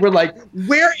 You were like,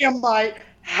 where am I?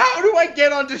 How do I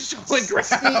get onto solid ground?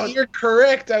 See, you're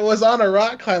correct. I was on a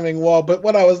rock climbing wall, but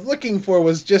what I was looking for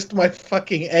was just my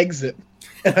fucking exit,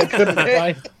 and I couldn't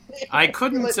find it. I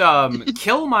couldn't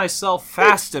kill myself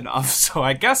fast enough, so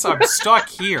I guess I'm stuck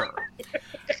here.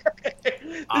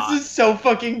 This is so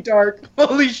fucking dark.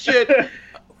 Holy shit.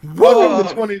 Welcome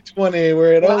to 2020,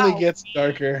 where it only gets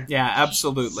darker. Yeah,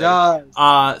 absolutely.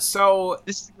 So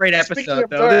this is a great Speaking episode, of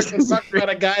though. dark, This let's is talk about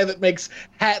a guy that makes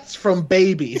hats from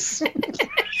babies.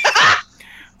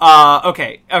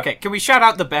 okay. Can we shout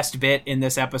out the best bit in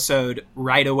this episode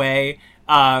right away?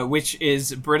 Which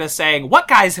is Britta saying, "What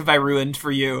guys have I ruined for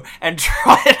you?" And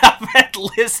trying up and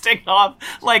listing off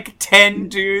like 10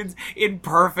 dudes in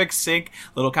perfect sync.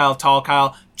 Little Kyle, tall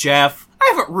Kyle, Jeff.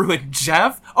 I haven't ruined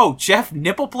Jeff. Oh, Jeff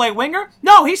nipple play winger?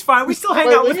 No, he's fine. We still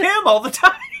hang out with him all the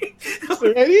time.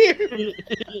 Right here.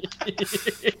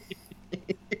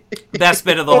 Best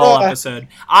bit of the whole episode.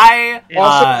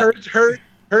 Also,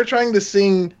 her trying to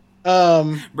sing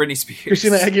Britney Spears.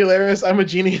 Christina Aguilera's "I'm a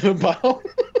Genie in a Bottle."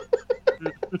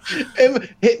 And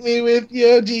hit me with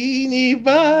your genie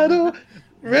bottle,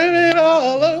 rub it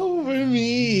all over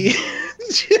me.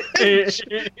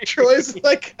 Troy's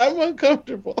like, I'm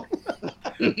uncomfortable.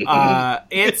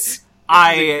 It's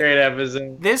a great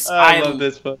episode. I love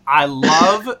this book. I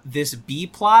love this B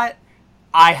plot.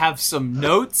 I have some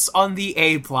notes on the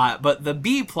A plot, but the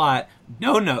B plot,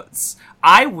 no notes.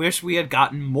 I wish we had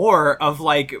gotten more of,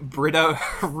 like, Britta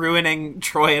ruining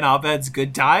Troy and Abed's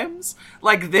good times.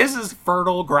 Like, this is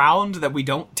fertile ground that we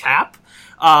don't tap.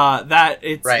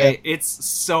 It's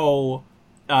so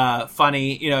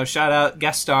funny. You know, shout out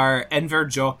guest star Enver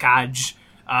Jokaj,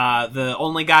 the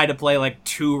only guy to play, like,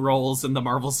 2 roles in the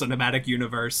Marvel Cinematic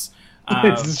Universe.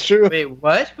 It's true. Wait,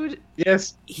 what?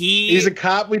 Yes. He's a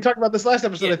cop. We talked about this last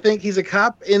episode. Yeah. I think he's a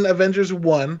cop in Avengers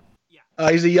 1.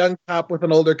 He's a young cop with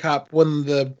an older cop when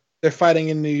they're fighting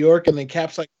in New York, and then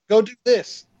Cap's like, go do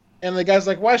this. And the guy's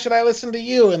like, why should I listen to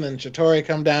you? And then Chitauri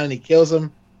come down and he kills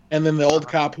him. And then the old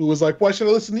cop who was like, why should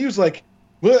I listen to you? Is like,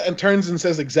 what? And turns and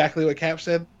says exactly what Cap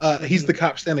said. He's the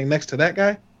cop standing next to that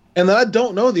guy. And then I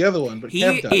don't know the other one, but he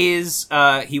was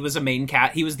a main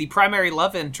cat. He was the primary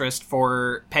love interest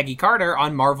for Peggy Carter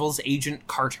on Marvel's Agent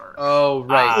Carter. Oh,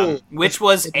 right. Which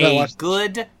was a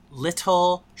good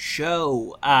little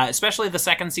show, especially the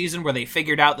second season where they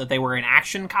figured out that they were an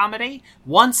action comedy.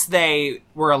 Once they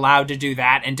were allowed to do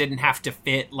that and didn't have to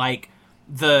fit like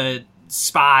the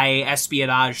spy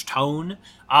espionage tone,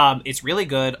 it's really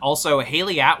good. Also,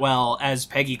 Haley Atwell as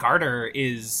Peggy Carter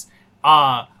is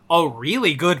a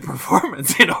really good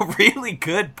performance in a really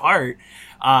good part.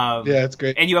 Yeah, it's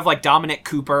great. And you have like Dominic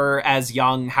Cooper as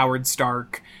young Howard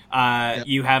Stark.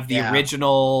 You have the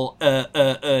original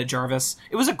Jarvis.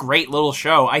 It was a great little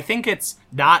show. I think it's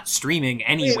not streaming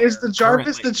anywhere. Wait, is the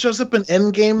Jarvis currently. that shows up in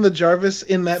Endgame the Jarvis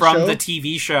in that From show? the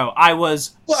TV show? I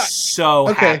was so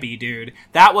Okay. happy, dude.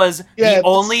 That was the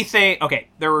only thing. Okay,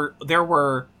 there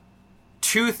were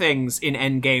 2 things in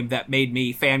Endgame that made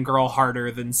me fangirl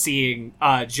harder than seeing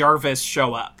Jarvis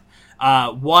show up.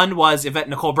 One was Yvette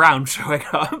Nicole Brown showing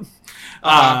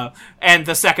up. And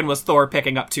the second was Thor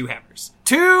picking up 2 hammers.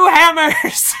 2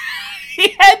 hammers!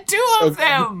 He had 2 of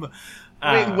them!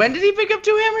 Wait, when did he pick up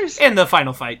 2 hammers? In the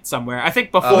final fight somewhere. I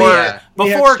think before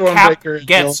Cap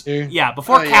gets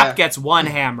Cap gets 1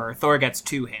 hammer, Thor gets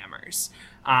 2 hammers.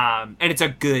 And it's a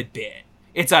good bit.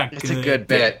 It's a good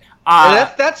bit.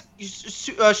 That's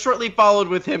shortly followed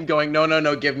with him going,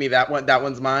 no, give me that one. That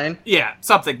one's mine. Yeah,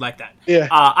 something like that. Yeah.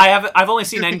 I've only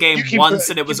seen Endgame once,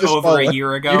 and it was over a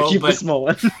year ago. You keep the small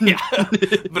one. Yeah,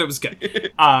 but it was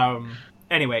good.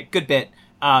 Anyway, good bit.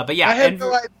 But yeah, I had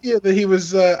no idea that he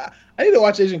was. I need to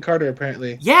watch Agent Carter.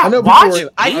 Apparently, yeah. I know Watch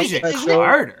people Agent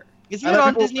Carter. Is it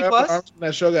on Disney Plus?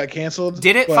 That show got canceled.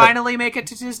 Did it finally make it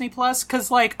to Disney Plus?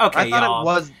 Because, like, okay, I thought y'all. it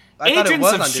was.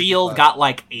 Agents of S.H.I.E.L.D. got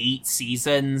like 8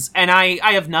 seasons, and I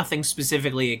have nothing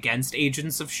specifically against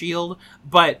Agents of S.H.I.E.L.D.,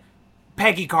 but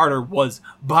Peggy Carter was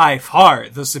by far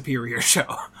the superior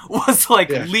show. Was like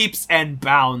leaps and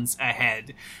bounds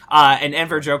ahead. And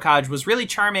Enver Jokaj was really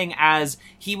charming as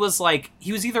he was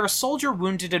either a soldier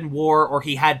wounded in war or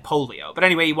he had polio. But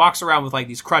anyway, he walks around with like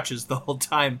these crutches the whole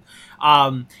time.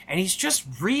 And he's just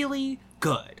really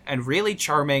good and really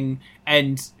charming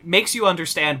and makes you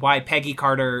understand why Peggy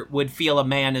Carter would feel a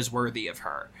man is worthy of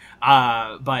her.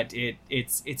 But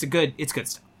it's good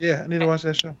stuff. Yeah, I need to watch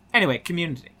that show. Anyway,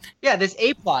 Community. Yeah, this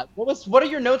A-plot. What are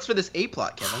your notes for this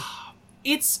A-plot, Kevin?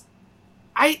 It's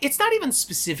not even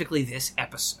specifically this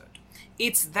episode.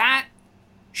 It's that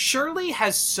Shirley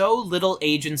has so little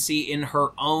agency in her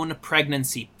own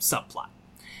pregnancy subplot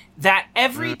that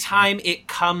every time it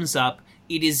comes up,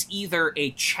 it is either a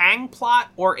Chang plot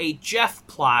or a Jeff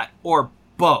plot or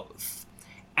both.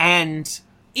 And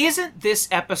isn't this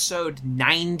episode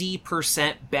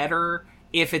 90% better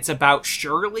if it's about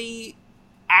Shirley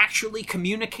actually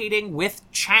communicating with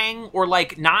Chang or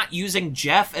like not using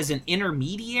Jeff as an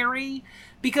intermediary?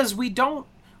 Because we don't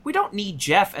need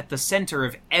Jeff at the center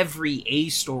of every A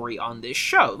story on this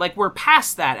show. Like, we're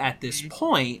past that at this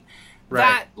point. Right.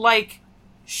 That, like,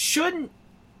 shouldn't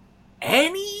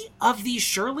any of these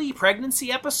Shirley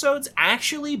pregnancy episodes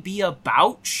actually be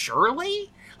about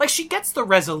Shirley? Like, she gets the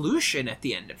resolution at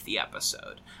the end of the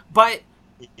episode, but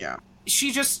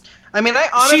she just... I mean, I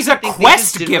honestly she's a think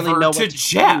quest giver really know to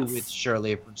Jeff with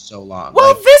Shirley for so long.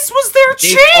 Well, like, this was their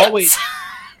chance.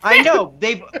 I know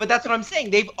but that's what I'm saying.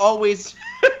 They've always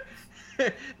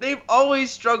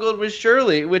struggled with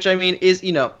Shirley, which I mean is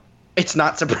it's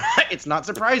not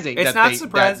surprising.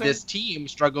 That this team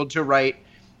struggled to write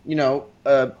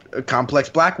a complex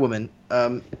black woman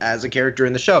as a character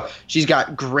in the show. She's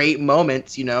got great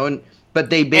moments, but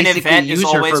they basically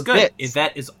use her for bits.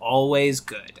 Yvette is always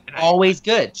good. Always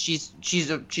good. She's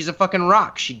a fucking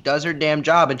rock. She does her damn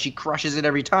job and she crushes it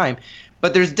every time.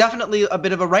 But there's definitely a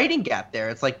bit of a writing gap there.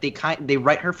 It's like they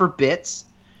write her for bits.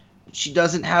 She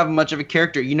doesn't have much of a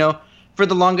character. For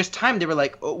the longest time they were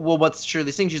like, oh, well, what's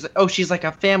Shirley's thing? She's like, oh, she's like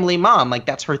a family mom. Like,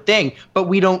 that's her thing. But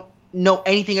we don't know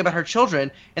anything about her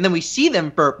children. And then we see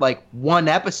them for like one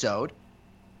episode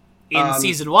in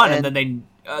season 1, and then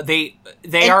they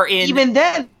are in. Even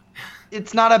then,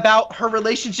 it's not about her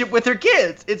relationship with her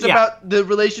kids. It's about the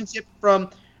relationship from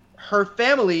her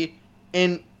family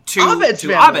to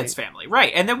Abed's family,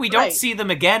 right? And then we don't see them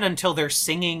again until they're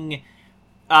singing.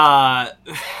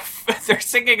 They're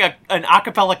singing an a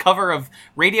cappella cover of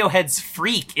Radiohead's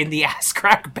 "Freak" in the Ass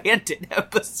Crack Bandit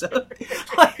episode.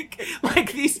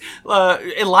 like these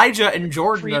Elijah and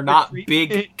Jordan are not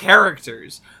big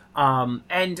characters.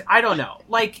 And I don't know.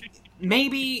 Like,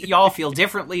 maybe y'all feel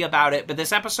differently about it, but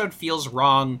this episode feels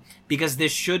wrong because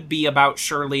this should be about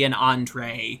Shirley and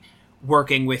Andre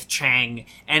working with Chang,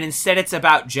 and instead it's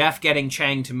about Jeff getting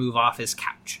Chang to move off his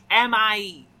couch. Am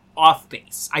I off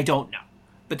base? I don't know.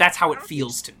 But that's how it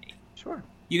feels to me. Sure.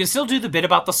 You can still do the bit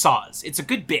about the saws. It's a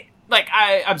good bit. Like,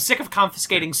 I'm sick of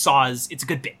confiscating saws. It's a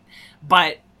good bit.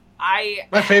 But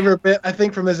my favorite bit, I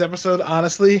think, from this episode,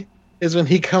 honestly, is when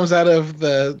he comes out of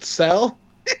the cell,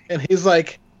 and he's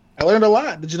like, I learned a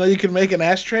lot. Did you know you can make an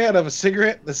ashtray out of a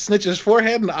cigarette, the snitch's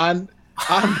forehead, and on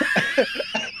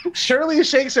Shirley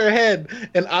shakes her head,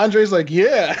 and Andre's like,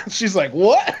 yeah. She's like,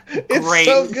 what? It's great.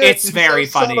 So good. It's very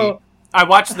so funny. Subtle. I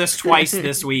watched this twice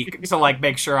this week to, like,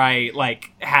 make sure I,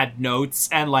 like, had notes,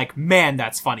 and, like, man,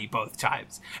 that's funny both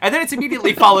times. And then it's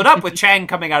immediately followed up with Chang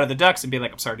coming out of the ducts and being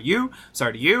like, I'm sorry to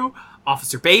you,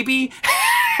 Officer Baby.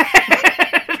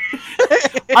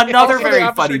 Another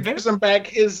very funny bit. Gives him back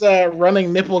his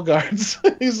running nipple guards.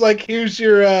 He's like, here's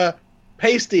your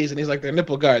pasties, and he's like, they're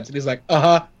nipple guards, and he's like,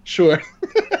 sure.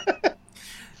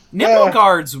 Nipple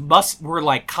guards were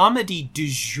like comedy du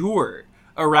jour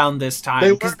around this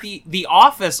time, because the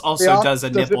Office also does a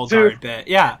nipple guard bit,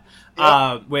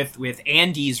 with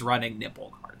Andy's running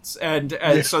nipple guards, and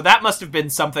so that must have been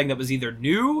something that was either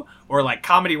new or like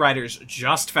comedy writers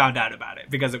just found out about it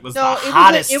because it was the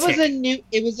hottest.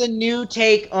 It was a new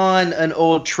take on an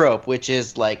old trope, which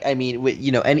is like, I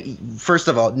mean, first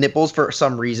of all, nipples for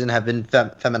some reason have been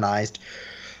feminized.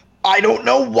 I don't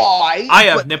know why. I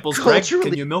have nipples, Greg. culturally-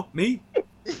 Can you milk me?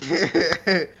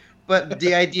 But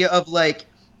the idea of like,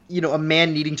 a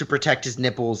man needing to protect his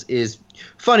nipples is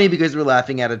funny because we're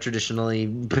laughing at a traditionally,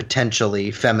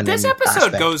 potentially feminine This episode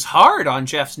aspect. goes hard on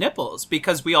Jeff's nipples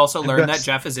because we also learn that does.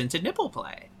 Jeff is into nipple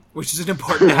play, which is an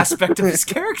important aspect of his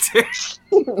character.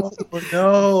 Oh,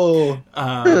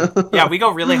 no. Yeah, we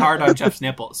go really hard on Jeff's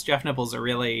nipples. Jeff nipples are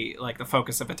really like the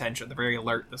focus of attention. They're very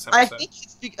alert this I episode.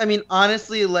 think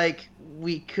honestly, like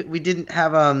we didn't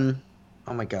have oh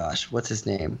my gosh, what's his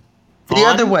name? The Vaughn?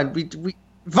 other one,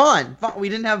 Vaughn. We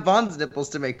didn't have Vaughn's nipples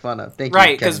to make fun of. Thank you,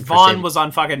 Right, because Kevin, for Vaughn saving- was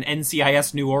on fucking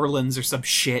NCIS New Orleans or some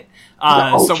shit.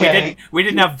 So Okay. we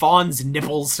didn't have Vaughn's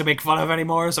nipples to make fun of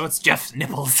anymore. So it's Jeff's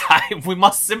nipples time. We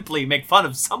must simply make fun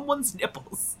of someone's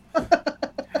nipples.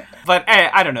 But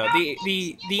I don't know.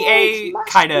 The A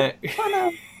kind of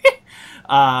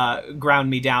ground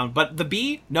me down, but the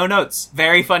B, no notes.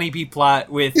 Very funny B plot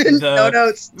with the no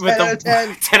notes. with 10 out of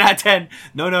 10. 10 out of 10.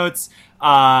 No notes.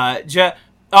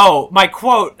 My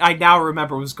quote I now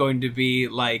remember was going to be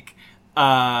like,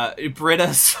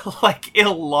 Britta's like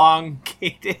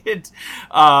elongated,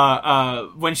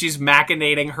 when she's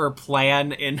machinating her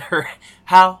plan in her,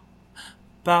 how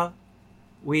about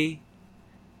we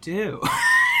do?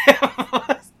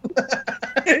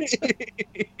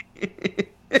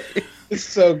 It's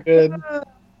so good.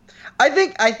 I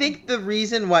think the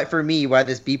reason why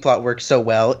this B plot works so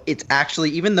well, it's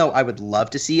actually, even though I would love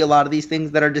to see a lot of these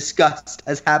things that are discussed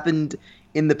as happened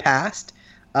in the past,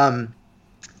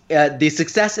 the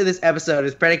success of this episode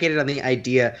is predicated on the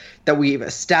idea that we've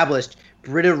established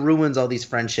Britta ruins all these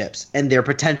friendships, and they're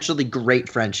potentially great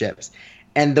friendships.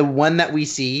 And the one that we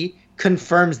see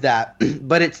confirms that,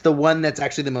 but it's the one that's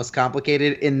actually the most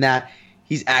complicated in that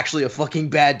he's actually a fucking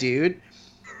bad dude.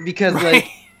 Because, Right.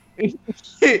 and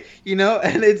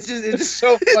it's It's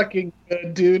so fucking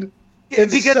good, dude.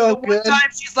 It's because so the one good. time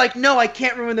she's like, no, I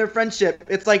can't ruin their friendship.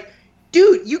 It's like,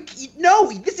 dude,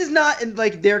 no, this is not. And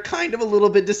like, they're kind of a little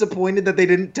bit disappointed that they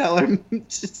didn't tell her.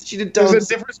 She didn't tell There's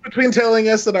him. a difference between telling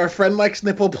us that our friend likes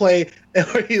nipple play and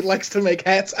he likes to make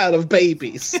hats out of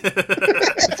babies.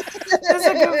 That's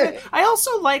a good bit. I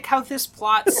also like how this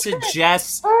plot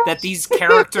suggests that these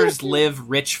characters live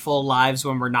rich, full lives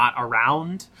when we're not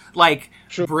around. Like,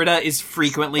 Sure. Britta is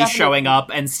frequently showing up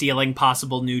and stealing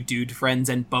possible new dude friends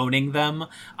and boning them.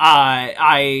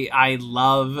 I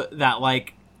love that,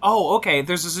 like, oh, okay,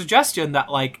 there's a suggestion that,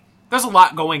 like, there's a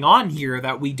lot going on here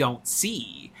that we don't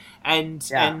see. And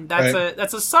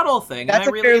that's a subtle thing. That's and I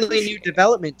a really fairly appreciate new it.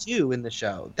 development too in the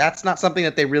show. That's not something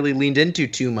that they really leaned into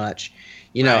too much,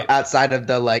 Right. outside of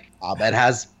the like Abed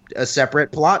has a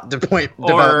separate plot development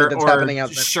that's or happening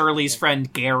outside. Shirley's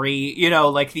friend Gary,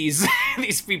 like these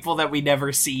these people that we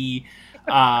never see,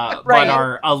 but Right.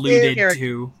 are alluded They're-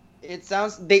 to. It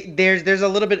sounds there's a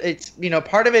little bit. It's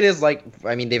part of it is like,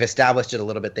 I mean, they've established it a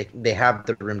little bit. They have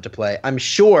the room to play. I'm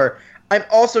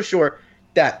also sure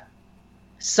that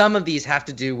some of these have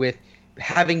to do with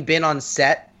having been on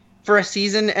set for a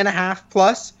season and a half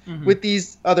plus Mhm. with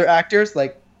these other actors.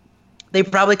 Like, they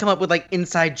probably come up with like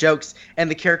inside jokes, and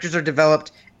the characters are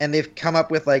developed, and they've come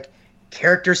up with like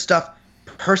character stuff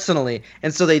personally,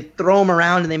 and so they throw them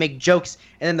around and they make jokes,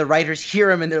 and then the writers hear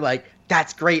them and they're like,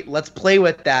 that's great, let's play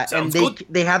with that. Sounds and good.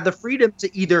 they have the freedom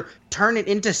to either turn it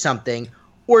into something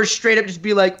or straight up just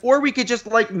be like, or we could just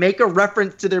like make a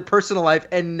reference to their personal life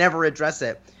and never address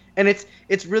it. And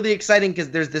it's really exciting because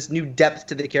there's this new depth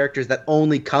to the characters that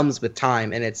only comes with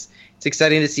time, and it's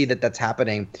exciting to see that that's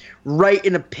happening right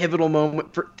in a pivotal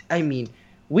moment.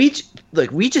 We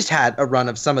just had a run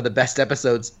of some of the best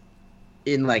episodes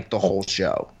in like the whole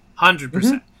show.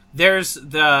 100%. There's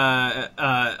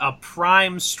a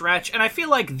prime stretch, and I feel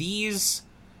like these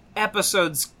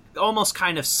episodes almost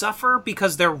kind of suffer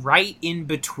because they're right in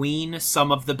between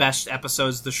some of the best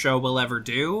episodes the show will ever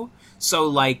do. So,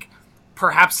 like,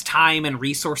 perhaps time and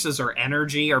resources or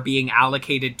energy are being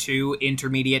allocated to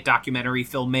intermediate documentary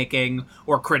filmmaking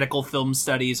or critical film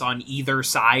studies on either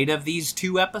side of these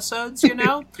two episodes,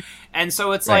 And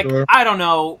so it's like, Sure. I don't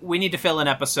know, we need to fill an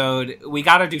episode. We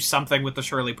got to do something with the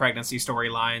Shirley pregnancy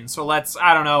storyline. So let's,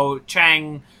 I don't know,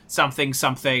 Chang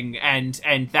something,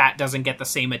 and that doesn't get the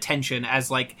same attention as,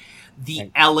 like,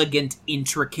 the elegant,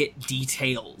 intricate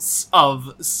details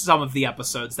of some of the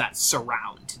episodes that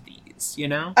surround these.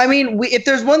 I mean, if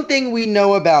there's one thing we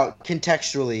know about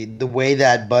contextually, the way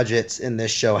that budgets in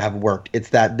this show have worked, it's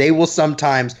that they will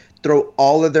sometimes throw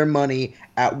all of their money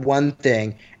at one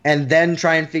thing and then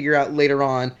try and figure out later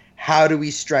on, how do we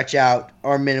stretch out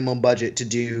our minimum budget to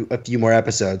do a few more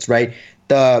episodes, right?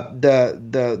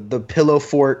 The pillow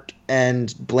fort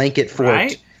and blanket fort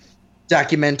Right.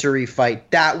 documentary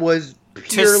fight. That was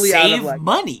purely to out save of like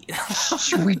money.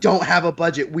 we don't have a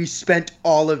budget. We spent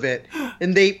all of it,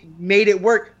 and they made it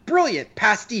work. Brilliant,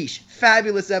 pastiche,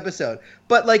 fabulous episode.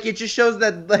 But like, it just shows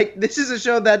that like this is a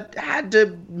show that had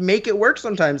to make it work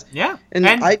sometimes. Yeah, and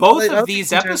both of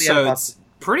these episodes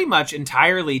pretty much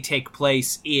entirely take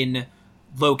place in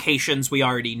locations we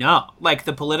already know. Like,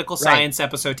 the political science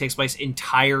episode takes place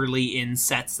entirely in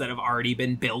sets that have already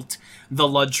been built. The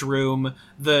lunchroom,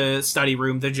 the study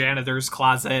room, the janitor's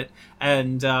closet.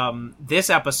 And this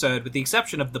episode, with the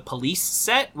exception of the police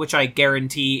set, which I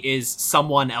guarantee is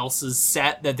someone else's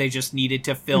set that they just needed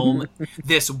to film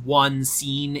this one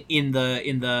scene in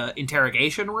the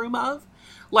interrogation room of,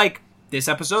 like, this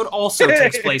episode also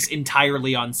takes place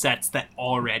entirely on sets that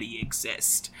already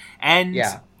exist. And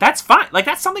that's fine. Like,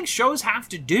 that's something shows have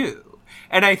to do.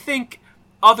 And I think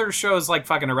other shows like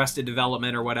fucking Arrested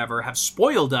Development or whatever have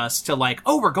spoiled us to like,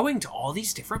 oh, we're going to all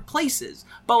these different places.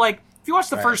 But like, if you watch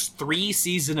the first 3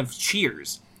 seasons of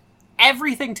Cheers,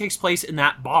 everything takes place in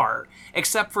that bar,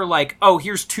 except for like, oh,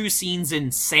 here's 2 scenes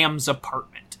in Sam's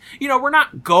apartment. You know, we're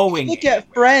not going. Look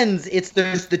at Friends.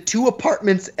 There's the 2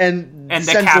 apartments and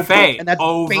the cafe, and that's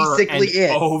over basically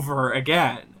and it. Over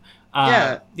again.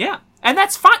 Yeah, and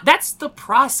that's fine. That's the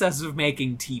process of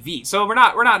making TV. So we're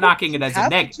not knocking it as a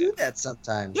negative. To do that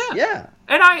sometimes. Yeah.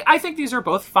 And I think these are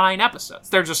both fine episodes.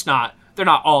 They're not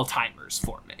all timers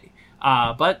for me.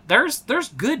 But there's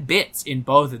good bits in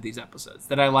both of these episodes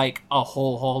that I like a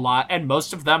whole lot, and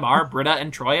most of them are Britta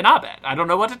and Troy and Abed. I don't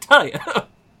know what to tell you.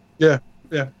 Yeah.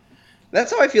 That's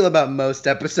how I feel about most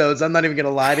episodes. I'm not even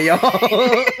gonna lie to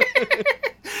y'all.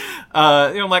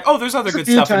 I'm like, oh, there's other good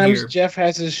stuff in here. Jeff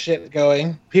has his shit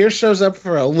going. Pierce shows up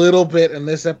for a little bit in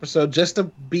this episode just to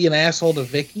be an asshole to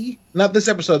Vicky. Not this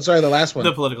episode, sorry, the last one.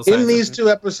 The political science. In these 2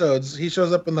 episodes, he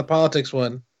shows up in the politics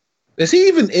one. Is he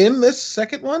even in this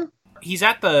second one? He's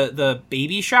at the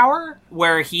baby shower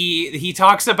where he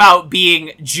talks about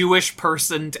being Jewish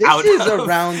personed out This is of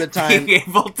around the time being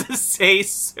able to say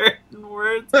certain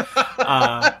words.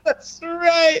 That's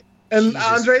right. And Jesus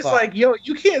Andre's fuck. like, yo,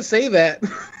 you can't say that.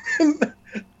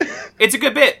 It's a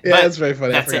good bit. Yeah, but that's very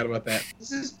funny. I that's forgot it. about that.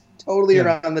 This is totally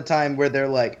around the time where they're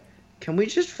like, can we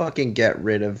just fucking get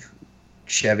rid of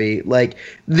Chevy? Like,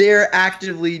 they're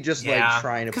actively just like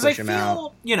trying to push him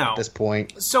out at this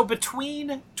point. So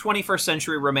between 21st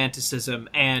century romanticism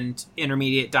and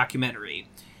intermediate documentary,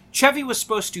 Chevy was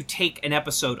supposed to take an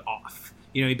episode off.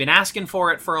 You know, he'd been asking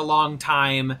for it for a long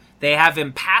time. They have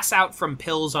him pass out from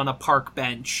pills on a park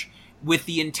bench with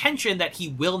the intention that he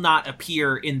will not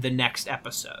appear in the next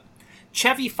episode.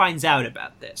 Chevy finds out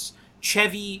about this.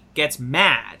 Chevy gets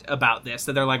mad about this,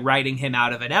 that they're like writing him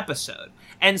out of an episode.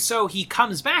 And so he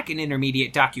comes back in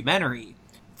intermediate documentary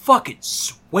fucking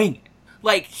swinging.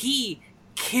 Like, he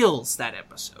kills that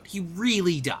episode. He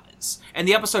really does. And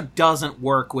the episode doesn't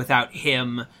work without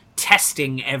him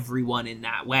testing everyone in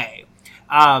that way.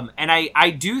 And I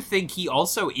do think he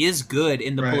also is good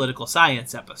in the political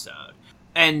science episode.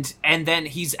 And then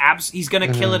he's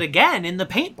going to kill it again in the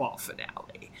paintball finale.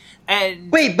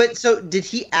 And wait, but so did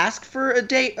he ask for a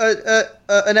date,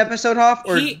 an episode off,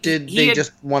 or did they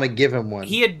just want to give him one?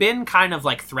 He had been kind of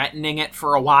like threatening it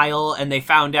for a while, and they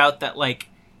found out that like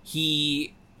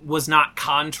he was not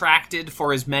contracted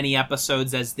for as many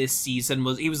episodes as this season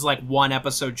was. He was like 1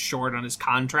 episode short on his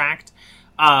contract.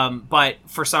 But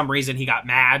for some reason he got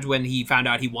mad when he found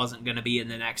out he wasn't going to be in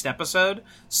the next episode.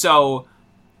 So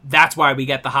that's why we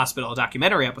get the hospital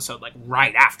documentary episode like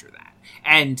right after that.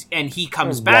 And he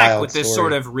comes back with this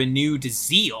sort of renewed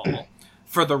zeal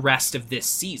for the rest of this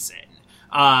season.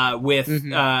 With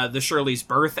the Shirley's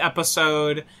birth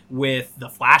episode, with the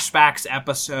flashbacks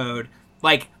episode.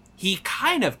 Like, he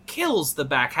kind of kills the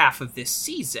back half of this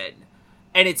season.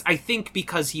 And it's, I think,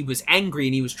 because he was angry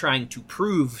and he was trying to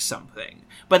prove something.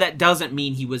 But that doesn't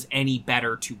mean he was any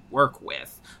better to work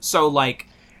with. So, like,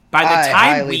 by the time I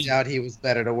highly doubt he was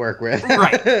better to work with.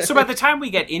 Right. So by the time we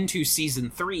get into season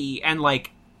 3, and,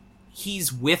 like,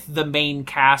 he's with the main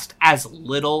cast as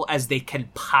little as they can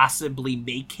possibly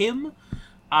make him,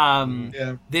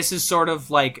 this is sort of,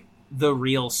 like, the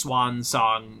real swan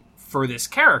song for this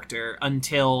character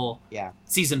until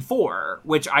season 4,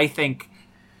 which I think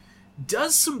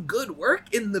does some good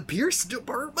work in the Pierce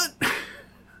department.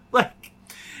 Like,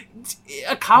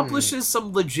 accomplishes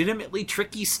some legitimately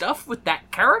tricky stuff with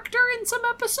that character in some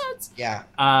episodes. Yeah.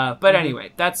 But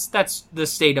anyway, that's the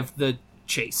state of the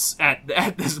chase at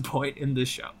this point in the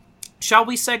show. Shall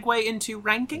we segue into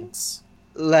rankings?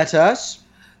 Let us.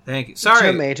 Thank you.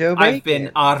 Sorry, Tomato I've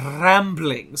been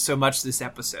rambling so much this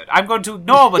episode. I'm going to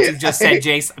ignore what you've just said,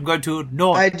 Jace. I'm going to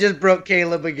ignore I it. just broke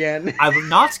Caleb again. I will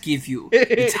not give you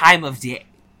the time of day.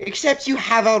 Except you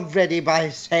have already by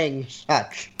saying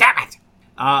such. Damn it!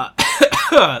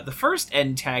 The first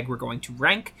end tag we're going to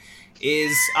rank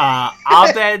is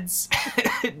Abed's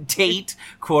date,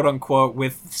 quote unquote,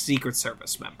 with Secret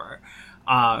Service member,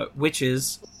 which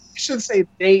is. You should say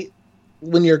date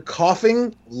when you're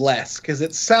coughing less, because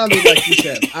it sounded like you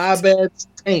said Abed's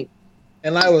taint,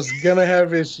 and I was gonna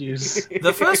have issues.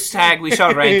 The first tag we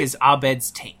shall rank is Abed's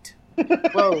taint.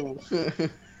 Whoa.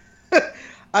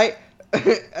 I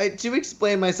to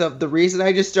explain myself, the reason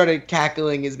I just started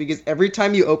cackling is because every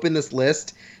time you open this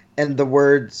list and the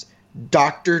words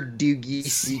Dr. Doogie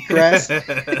Seacrest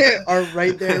are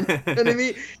right there in front of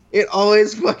me, it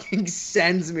always fucking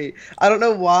sends me. I don't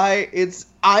know why.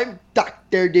 I'm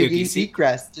Dr. Doogie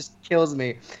Seacrest. Just kills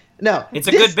me. No, it's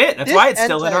a good bit. That's why it's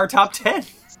still in our top 10.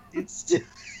 It's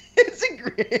a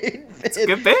great bit. It's a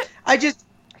good bit.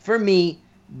 For me,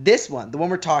 this one, the one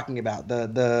we're talking about, the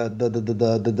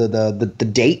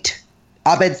date,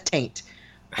 Abed's taint.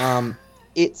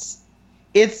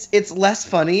 It's less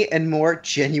funny and more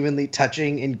genuinely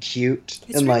touching and cute.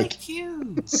 It's and really like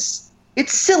cute.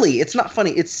 It's silly. It's not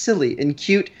funny. It's silly and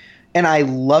cute, and I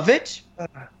love it.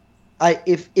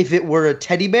 If it were a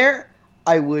teddy bear,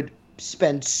 I would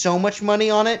spend so much money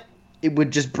on it. It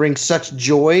would just bring such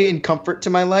joy and comfort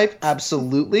to my life.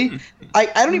 Absolutely. I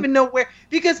don't even know where,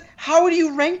 because how would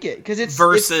you rank it? Because it's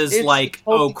versus it's like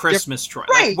totally Christmas Troy.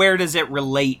 Right. Like, where does it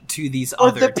relate to these or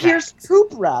other the Pierce tags? poop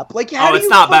wrap. Like how do it's you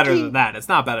not better fucking- than that. It's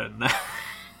not better than that.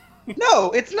 No,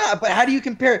 it's not. But how do you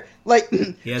compare? Like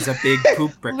He has a big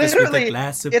poop breakfast with a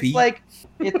glass of beer.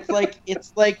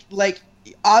 it's like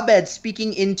Abed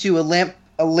speaking into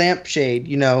a lampshade.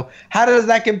 You know, how does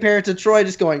that compare to Troy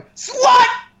just going slut?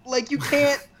 Like you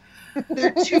can't.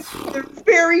 They're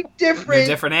very different. They're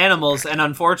different animals, and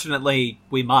unfortunately,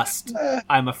 we must.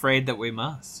 I'm afraid that we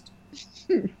must.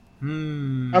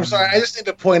 I'm sorry, I just need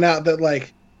to point out that,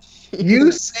 like,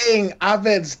 you saying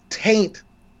Abed's taint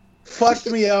fucked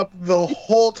me up the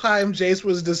whole time Jace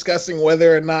was discussing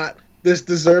whether or not this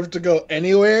deserved to go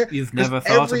anywhere. You've never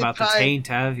thought about the taint,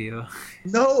 have you?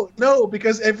 No,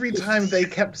 because every time they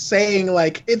kept saying,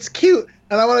 like, it's cute,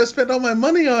 and I want to spend all my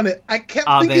money on it, I kept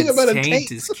thinking about a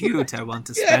taint. Is cute. I want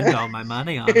to spend all my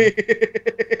money on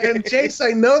it. And Jace,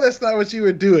 I know that's not what you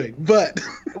were doing, but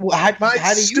how my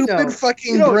do you stupid know?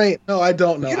 fucking brain. No, I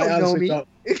don't know. You don't I honestly know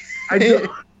me.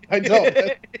 don't.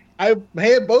 I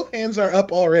don't. Both hands are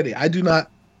up already. I do not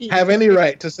have any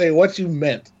right to say what you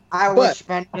meant. I But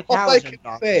spend all I can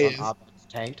say is- on Abed's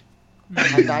taint,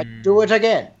 and I'd do it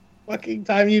again. Fucking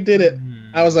time you did it,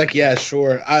 I was like, yeah,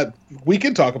 sure. We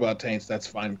can talk about taints. That's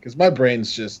fine because my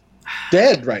brain's just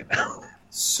dead right now.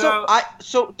 So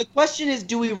So the question is,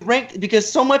 do we rank? Because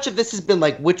so much of this has been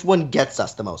like, which one gets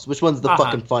us the most? Which one's the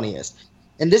fucking funniest?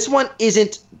 And this one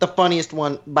isn't the funniest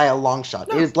one by a long shot.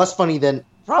 No. It is less funny than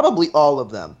probably all of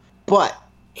them, but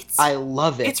I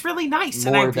love it. It's really nice,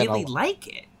 and I more than really a- like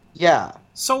it. Yeah,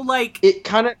 So, like, it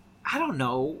kind of I don't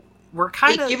know. We're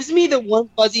kind it of gives me the warm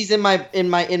fuzzies in my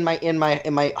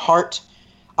heart.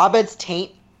 Abed's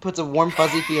taint puts a warm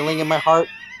fuzzy feeling in my heart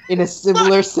in a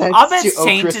similar sense Abed's to Oh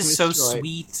taint Christmas is so Joy.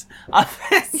 sweet.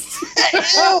 Abed's-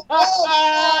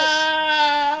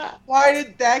 Why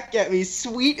did that get me?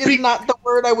 Sweet is not the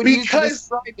word I would use to because-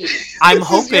 describe it. I'm This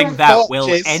is your hoping that fault, will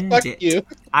Jace. end Fuck it. you.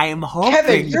 I am hoping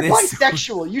Kevin, you're this.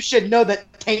 bisexual. You should know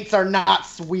that taints are not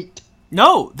sweet.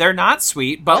 No, they're not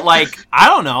sweet, but What? like I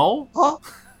don't know. Huh?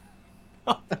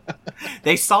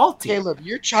 They salty. Caleb,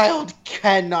 your child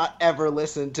cannot ever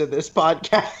listen to this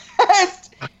podcast.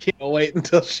 I can't wait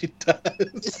until she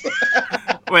does.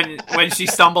 when she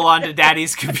stumble onto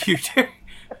Daddy's computer.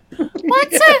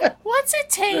 What's a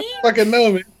taint? Fucking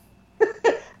know me.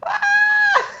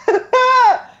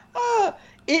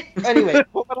 Anyway,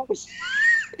 what I was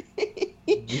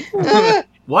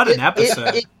What an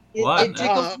episode. What? It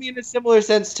tickles me in a similar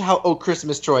sense to how Oh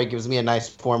Christmas Troy gives me a nice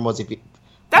form was he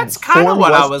That's kind of Form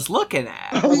what I was- was looking at.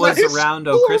 Oh, Was nice around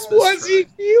form Oh Christmas. was he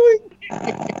Troy. feeling?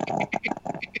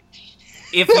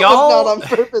 If That was y'all not on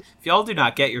purpose. if y'all do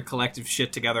not get your collective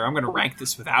shit together, I'm gonna rank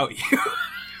this without you.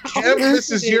 Kev,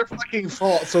 this is your fucking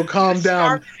fault, so calm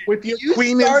down with your you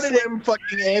Queen and started it. Slim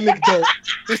fucking anecdote.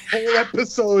 This whole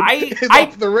episode I- is I-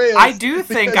 off the rails. I do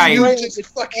think because you I just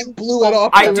fucking blew it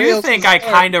off I the do rails think to I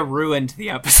start. kind of ruined the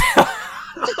episode.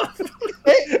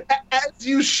 As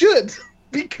you should,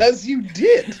 because you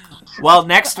did. Well,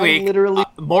 next I week, literally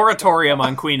moratorium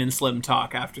on Queen and Slim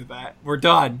talk after that. We're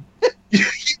done. You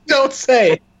don't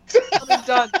say. I'm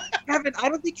done. Kevin, I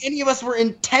don't think any of us were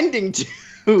intending to.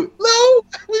 No,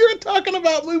 we were talking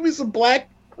about movies of Black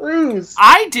Cruz.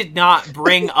 I did not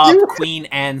bring up Queen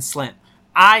and Slim.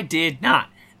 I did not.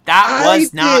 That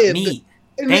was not me.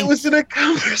 And it was in a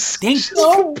conversation.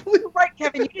 No, you're right,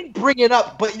 Kevin. You didn't bring it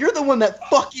up, but you're the one that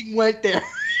fucking went there.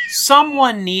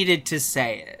 Someone needed to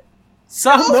say it.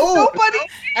 No, Nobody.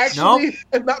 Actually,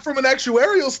 not from an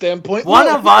actuarial standpoint. One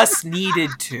no. of us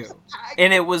needed to,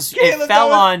 and it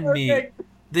fell on me.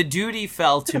 The duty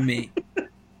fell to me.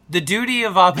 The duty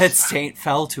of Abed Saint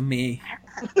fell to me.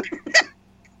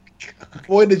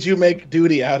 Boy, did you make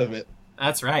duty out of it.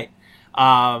 That's right.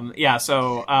 Yeah,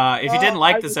 so if you didn't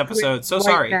like this episode, so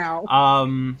sorry.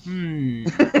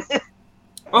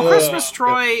 Well, Christmas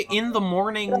Troy in the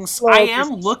mornings, I am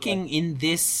looking in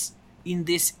this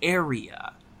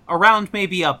area around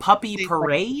maybe a puppy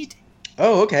parade.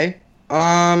 Oh, okay.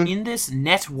 In this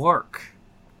network.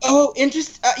 Oh,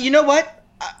 interesting. You know what?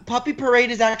 Puppy Parade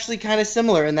is actually kind of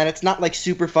similar in that it's not like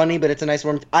super funny, but it's a nice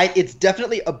warm. It's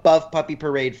definitely above Puppy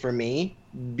Parade for me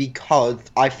because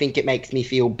I think it makes me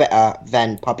feel better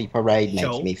than Puppy Parade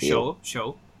makes me feel.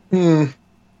 Show.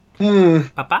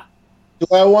 Papa? Do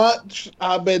I want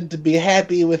Abed to be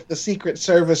happy with the Secret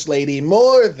Service lady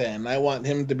more than I want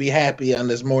him to be happy on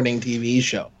this morning TV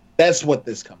show? That's what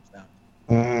this comes down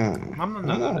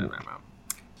to.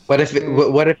 What if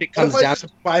it comes down to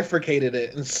bifurcated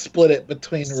it and split it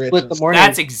between Rich and the morning?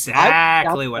 That's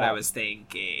exactly what I was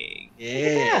thinking.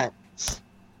 Yeah.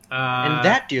 And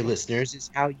that, dear listeners, is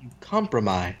how you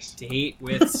compromise. Date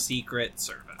with Secret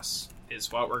Service is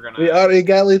what we're gonna. We are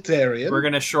egalitarian. We're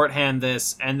gonna shorthand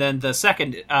this, and then the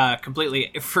second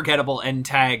completely forgettable end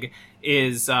tag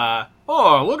is oh,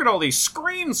 look at all these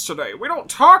screens today. We don't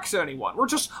talk to anyone. We're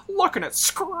just looking at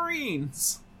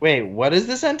screens. Wait, what is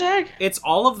this end tag? It's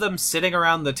all of them sitting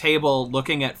around the table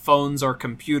looking at phones or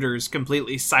computers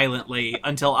completely silently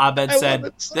until Abed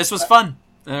said, "This was fun,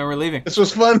 and we're leaving." This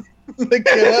was fun. They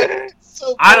get up.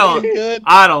 So I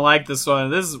don't like this one.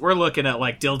 We're looking at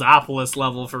like Dildopolis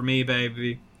level for me,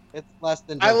 baby. It's less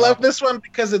than. I love this one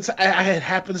because it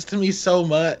happens to me so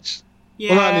much.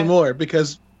 Yeah. Well, not anymore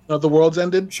because the world's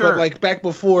ended. Sure. But like back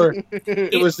before,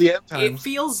 it was the end times. It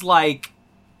feels like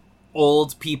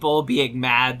old people being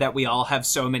mad that we all have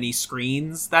so many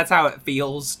screens. That's how it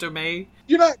feels to me.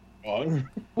 You're not wrong.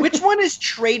 Which one is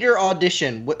Trader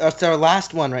Audition? It's our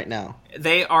last one right now.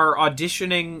 They are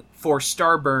auditioning for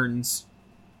Starburns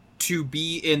to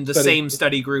be in the same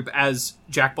study group as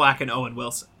Jack Black and Owen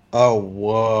Wilson. Oh,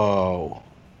 whoa.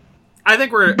 I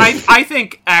think I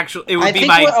think actually it would be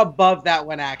we're above that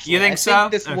one, actually. You think so? I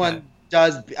think this one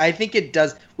does. I think it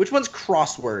does. Which one's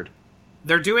crossword?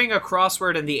 They're doing a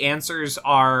crossword, and the answers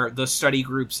are the study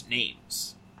group's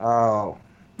names. Oh.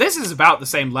 This is about the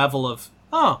same level of,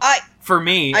 for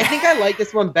me. I think I like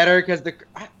this one better because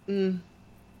it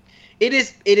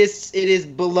is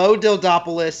below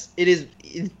Dildopolis. It is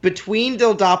between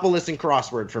Dildopolis and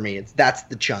crossword for me. That's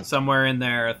the chunk. Somewhere in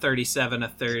there, a 37, a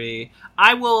 30.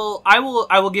 I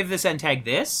will give this end tag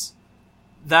this.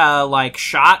 The like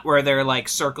shot where they're like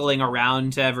circling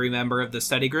around to every member of the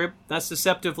study group, that's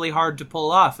deceptively hard to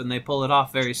pull off, and they pull it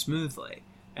off very smoothly.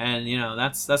 And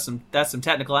that's some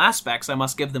technical aspects I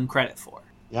must give them credit for.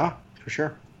 Yeah, for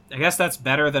sure. I guess that's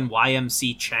better than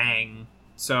YMC Chang.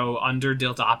 So under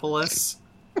Dildopolis,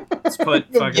 let's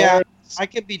put fucking. Yeah, I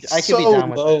could be down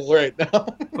with low right now.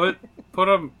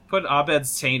 put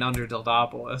Abed's Taint under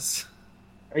Dildopolis.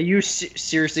 Are you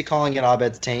seriously calling it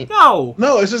Abed's Taint? No,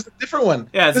 it's just a different one.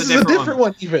 Yeah, this is a different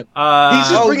one even. He's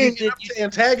just bringing it up to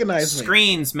antagonize me.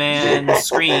 Screens, man,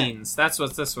 screens. That's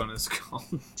what this one is called.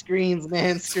 Screens,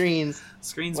 man, screens.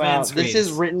 Screens, wow, man, screens. This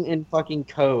is written in fucking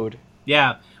code.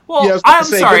 Yeah. Well, I'm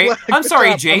sorry,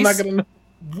 Jace. I'm not gonna...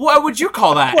 What would you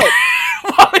call that?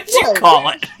 What would you call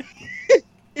it?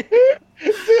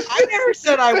 I never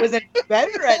said I was any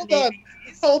better at naming.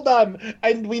 Hold on.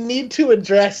 We need to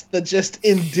address the just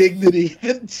indignity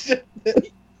that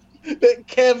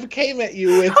Kev came at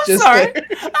you with. I'm sorry.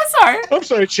 I'm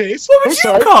sorry, Chase. What would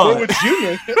you call it? What would you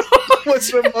make it?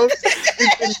 What's the most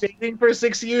we've been dating for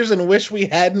 6 years and wish we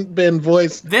hadn't been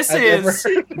voiced. This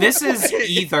is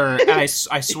either, and I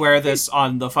swear this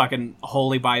on the fucking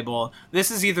Holy Bible,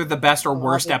 this is either the best or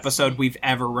worst episode we've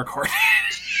ever recorded.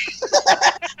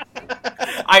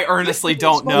 I earnestly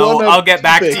don't know. I'll get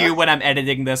back to you when I'm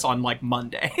editing this on like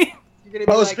Monday.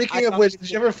 Speaking of which, did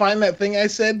you ever find that thing I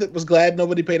said that was glad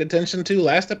nobody paid attention to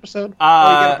last episode?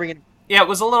 Yeah, it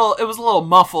was a little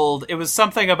muffled. It was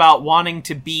something about wanting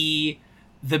to be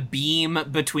the beam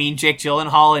between Jake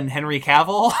Gyllenhaal and Henry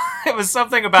Cavill. It was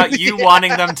something about you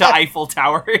wanting them to Eiffel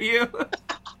Tower you.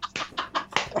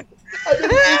 I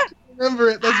didn't remember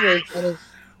it. That's very funny.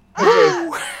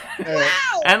 That's very,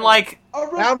 And like,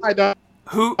 now my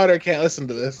who daughter can't listen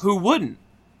to this. who wouldn't?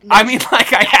 I mean,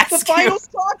 like, I The ask you. finals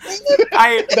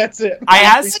talking. That's it. I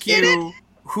ask you,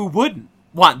 who wouldn't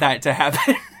want that to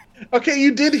happen? Okay,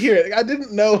 you did hear it. I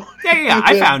didn't know. Yeah.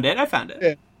 I found it.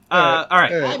 Yeah. All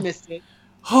right. I missed it.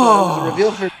 So it was a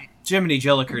reveal for me. Jiminy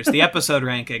Jillikers, the episode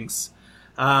rankings.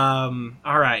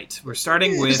 All right, we're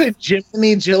starting Did you with. say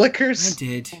Jiminy I Jillikers?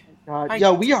 did. God. I-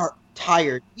 Yo, we are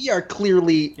tired. We are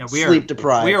clearly We sleep are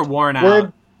deprived. We are worn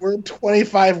out. We're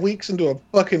 25 weeks into a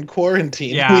fucking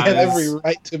quarantine. Yeah, We have it's- every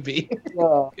right to be.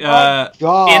 God.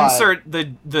 Insert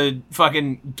the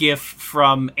fucking gif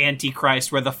from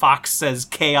Antichrist where the fox says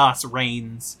chaos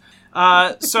reigns.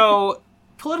 So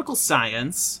political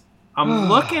science. I'm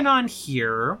looking on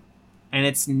here, and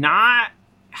it's not.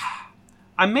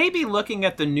 I may be looking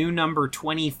at the new number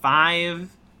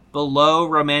 25 below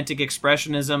romantic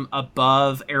expressionism,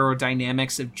 above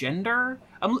aerodynamics of gender.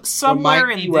 Somewhere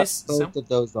Remind me in what this. both of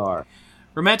those are.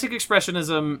 Romantic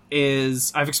expressionism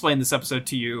is, I've explained this episode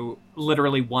to you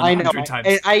literally I 100 know. times.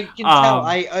 I can tell.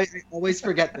 I always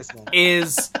forget this one.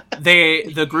 Is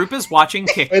the group is watching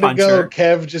Kick Way to go, Puncher.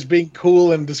 Kev, just being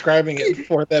cool and describing it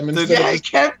for them instead Yeah, of I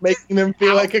just kept making them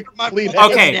feel like a complete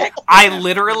Okay,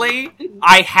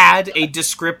 I had a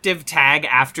descriptive tag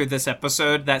after this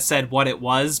episode that said what it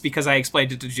was because I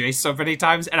explained it to Jace so many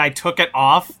times, and I took it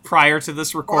off prior to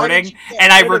this recording,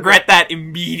 and I regret that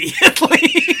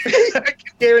immediately. I can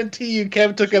guarantee you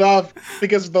Kev took it off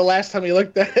because the last time he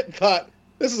looked at it thought,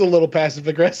 this is a little passive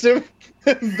aggressive.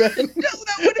 and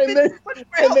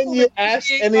then you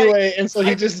asked anyway, and so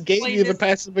he just gave you the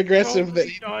passive aggressive that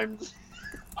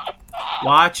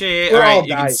Watch it. We're All right, all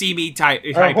you can dying. see me whole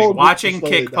typing. group Watching is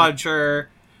slowly Kick dying. Puncher.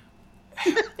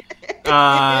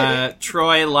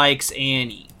 Troy likes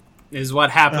Annie is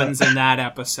what happens in that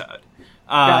episode.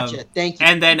 Gotcha. Thank you.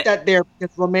 and then- Keep that there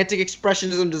because romantic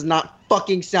expressionism does not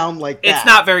fucking sound like that. It's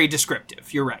not very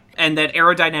descriptive. You're right. And that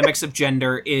aerodynamics of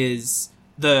gender is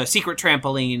the secret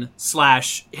trampoline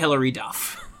 / Hillary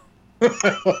Duff. What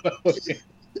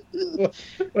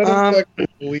a fucking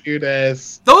weird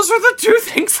ass. Those are the two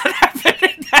things that happen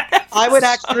in that episode. I would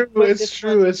actually. put It's this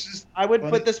true. one- It's just I would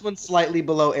funny. put this one slightly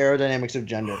below aerodynamics of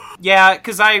gender. Yeah,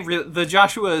 because the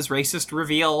Joshua is racist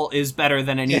reveal is better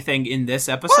than anything in this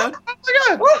episode. Oh my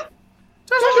god! What?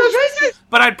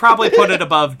 But I'd probably put it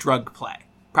above drug play.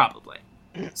 Probably.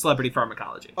 Celebrity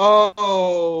pharmacology.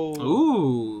 Oh.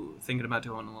 Ooh, thinking about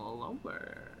doing a little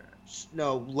lower.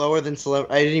 No, lower than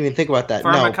celebrity. I didn't even think about that.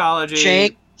 Pharmacology.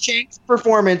 No. Shank's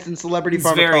performance in celebrity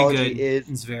It's very pharmacology good. is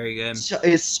It's very good.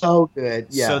 so good.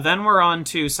 Yeah. So then we're on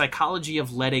to psychology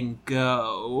of letting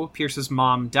go. Pierce's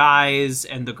mom dies,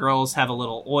 and the girls have a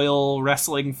little oil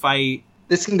wrestling fight.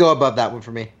 this can go above that one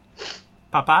for me.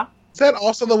 Papa? Is that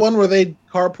also the one where they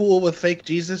carpool with fake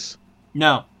Jesus?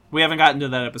 No, we haven't gotten to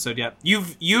that episode yet.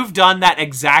 You've done that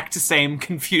exact same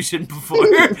confusion before.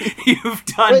 You've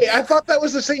done. Wait, I thought that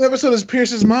was the same episode as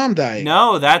Pierce's mom died.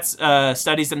 No, that's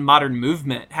studies in modern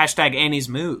movement. # Annie's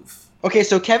move. Okay,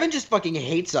 so Kevin just fucking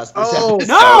hates us this Oh, episode.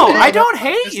 No, I don't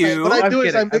hate you. What I do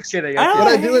is I I'm mix. kidding. I don't What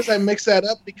I hate- do is I mix that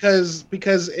up because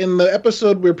in the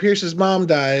episode where Pierce's mom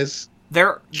dies,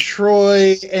 There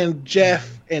Troy and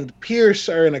Jeff and Pierce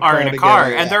are in a car. are in a car,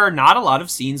 together. and there are not a lot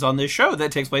of scenes on this show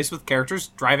that takes place with characters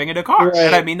driving in a car. Right.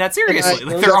 And I mean that And seriously.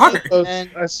 I- Like, there aren't. And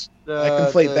I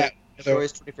conflate that.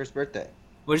 Troy's 21st birthday.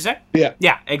 What'd you say? Yeah.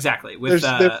 Yeah, exactly. With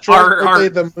There's Troy's our birthday,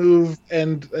 the move,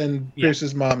 and Yeah.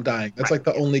 Pierce's mom dying. That's like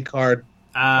the only card.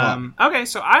 okay,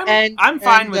 so I'm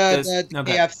fine with the, this. The No,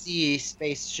 go ahead. KFC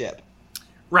spaceship.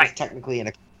 Right. Is technically in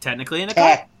a Technically in a car.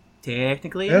 tech.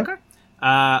 Technically in Yeah. a car.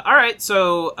 All right,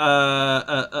 so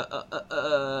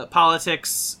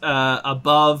politics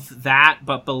above that,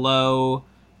 but below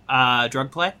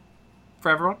drug play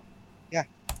for everyone. Yeah.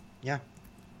 Yeah.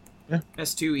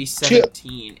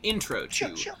 S2E17 intro to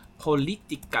Chill, chill.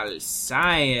 political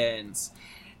science.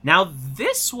 Now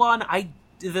this one,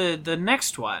 the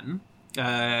next one,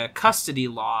 custody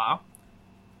law.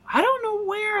 I don't know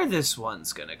where this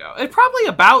one's gonna go. It's probably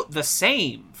about the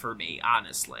same for me,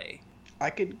 honestly. I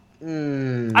could.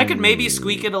 I could maybe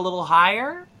squeak it a little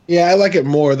higher. Yeah, I like it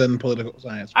more than political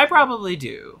science. I probably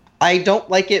do. I don't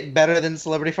like it better than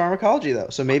celebrity pharmacology though,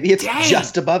 so maybe it's Dang.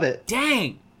 just above it.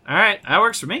 Dang. All right, that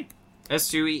works for me.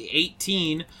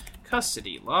 S2E18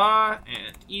 custody law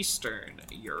and Eastern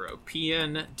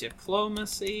European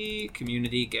diplomacy.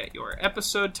 Community, get your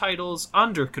episode titles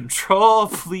under control,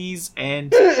 please,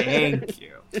 and thank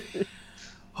you. You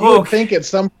would think at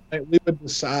some point we would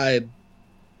decide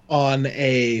on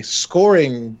a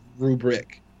scoring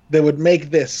rubric that would make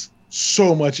this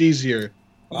so much easier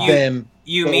than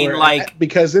you what mean we're like at,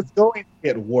 because it's going to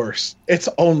get worse. It's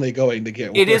only going to get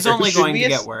worse. it is only Should going we to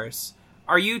get worse.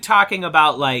 Are you talking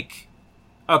about like,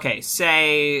 okay,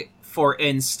 say for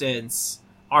instance,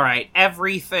 all right,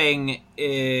 everything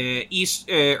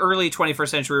early 21st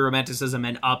century romanticism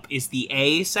and up is the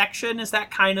A section? Is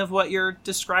that kind of what you're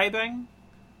describing?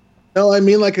 No, I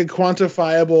mean like a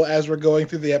quantifiable as we're going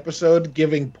through the episode,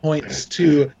 giving points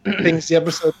to things the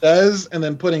episode does, and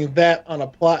then putting that on a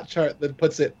plot chart that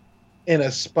puts it in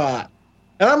a spot.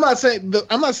 And I'm not saying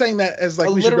that as like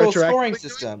A we should literal retroactively scoring do it.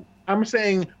 system. I'm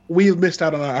saying we've missed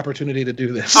out on our opportunity to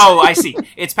do this. Oh, I see.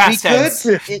 It's past We could- tense.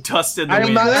 it- Dust in the I'm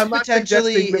wind. not, could I'm not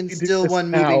potentially suggesting that we do instill this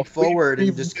one now. moving forward and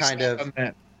We've just missed kind out of- on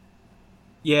that.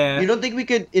 Yeah. You don't think we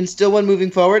could instill one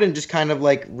moving forward and just kind of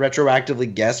like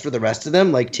retroactively guess for the rest of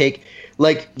them? Like take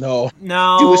like No.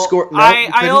 No, do a score- no, I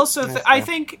you couldn't? also That's I fair.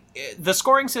 think the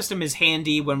scoring system is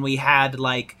handy when we had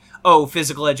like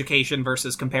physical education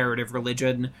versus comparative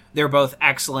religion. They're both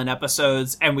excellent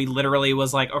episodes, and we literally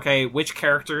was like, okay, which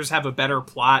characters have a better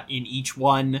plot in each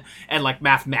one, and like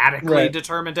mathematically Right.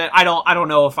 determined it. I don't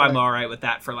know if I'm Right. all right with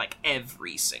that for like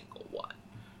every single one.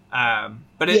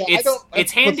 But Yeah, I it's don't- I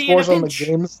it's put handy in a scores on the pinch.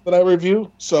 games that I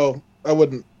review, so I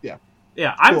wouldn't. Yeah.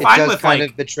 Yeah, I'm Cool. it fine does with kind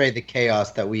like of betray the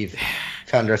chaos that we've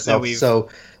found ourselves we've- so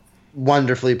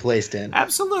wonderfully placed in.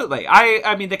 Absolutely.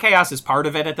 I mean, the chaos is part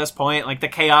of it at this point. Like, the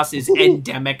chaos is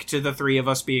endemic to the three of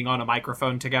us being on a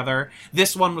microphone together.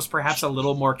 This one was perhaps a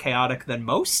little more chaotic than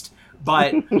most,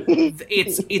 but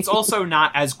it's also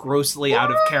not as grossly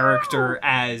out of character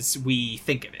as we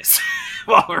think it is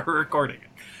while we're recording it.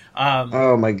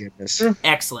 Oh my goodness.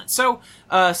 Excellent. So,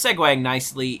 segueing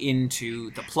nicely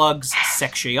into the plugs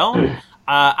section.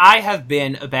 I have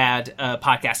been a bad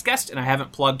podcast guest, and I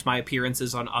haven't plugged my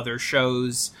appearances on other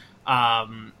shows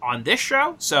on this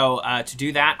show. So to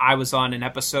do that, I was on an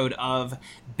episode of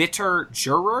Bitter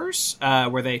Jurors,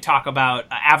 where they talk about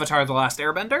Avatar: The Last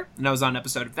Airbender, and I was on an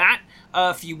episode of that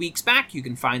a few weeks back. You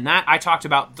can find that. I talked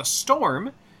about The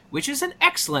Storm, which is an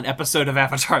excellent episode of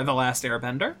Avatar: The Last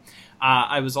Airbender.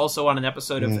 I was also on an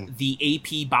episode of the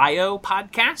AP Bio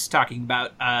podcast, talking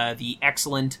about the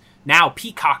excellent, now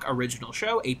Peacock original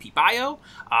show, AP Bio.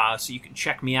 So you can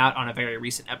check me out on a very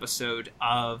recent episode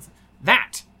of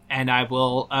that. And I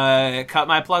will cut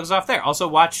my plugs off there. Also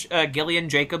watch Gillian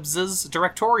Jacobs'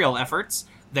 directorial efforts.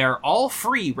 They're all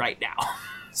free right now.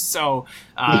 So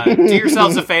do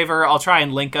yourselves a favor. I'll try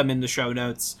and link them in the show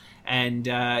notes. And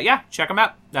yeah, check them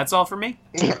out. That's all for me.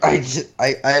 I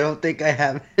don't think I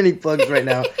have any plugs right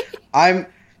now. I'm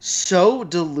so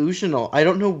delusional. I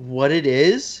don't know what it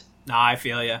is Nah, I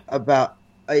feel ya. about.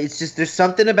 It's just there's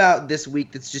something about this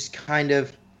week that's just kind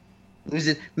of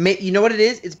losing. You know what it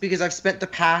is? It's because I've spent the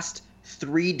past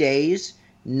 3 days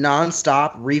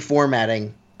nonstop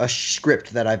reformatting a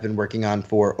script that I've been working on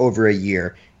for over a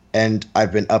year, and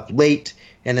I've been up late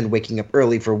and then waking up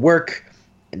early for work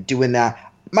and doing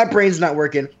that. My brain's not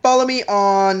working. Follow me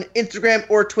on Instagram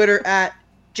or Twitter at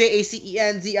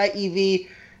JACENZIEV.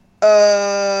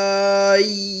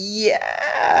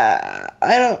 Yeah.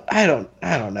 I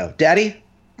don't know. Daddy?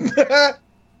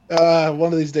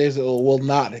 One of these days it will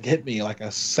not hit me like a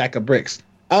sack of bricks.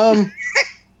 I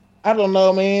don't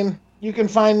know, man. You can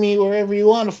find me wherever you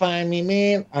want to find me,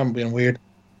 man. I'm being weird.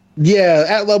 Yeah,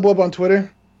 at Lubwub on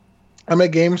Twitter. I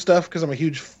make game stuff because I'm a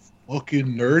huge fucking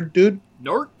nerd, dude.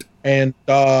 Nort. And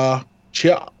yeah,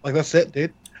 like that's it,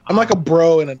 dude. I'm like a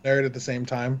bro and a nerd at the same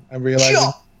time. I'm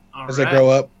realizing as I grow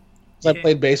up. I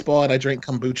played baseball and I drink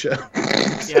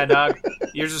kombucha. Yeah, dog.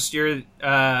 You're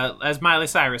as Miley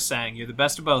Cyrus sang, you're the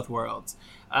best of both worlds.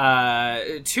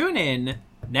 Tune in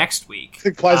next week.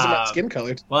 It applies to my skin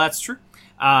color. Well, that's true.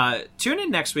 Tune in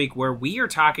next week where we are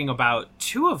talking about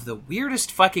two of the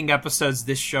weirdest fucking episodes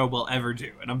this show will ever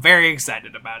do, and I'm very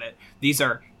excited about it. These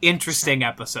are interesting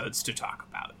episodes to talk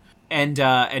about.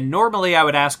 And normally I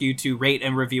would ask you to rate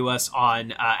and review us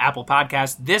on Apple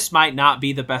Podcasts. This might not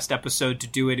be the best episode to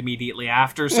do it immediately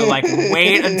after, so like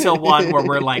wait until one where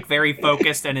we're like very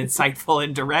focused and insightful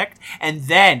and direct, and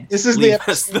then This is the leave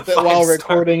us episode the that while 5-star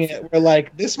recording it, we're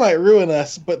like, this might ruin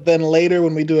us, but then later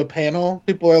when we do a panel,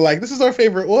 people are like, this is our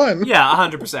favorite one. Yeah,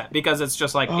 100%, because it's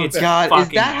just like Oh it's God, is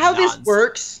fucking that how this nonsense.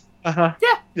 works? Uh-huh.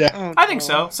 Yeah. Yeah. Oh, I think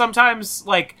so. Sometimes,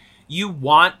 like, you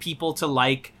want people to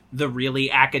like the really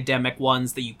academic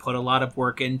ones that you put a lot of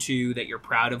work into, that you're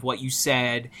proud of what you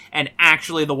said, and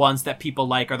actually the ones that people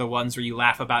like are the ones where you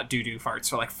laugh about doo-doo farts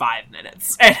for like 5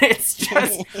 minutes. And it's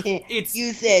just...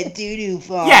 You said doo-doo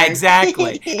farts. Yeah,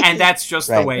 exactly. And that's just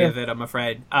Right. the way of it, I'm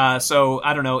afraid. So,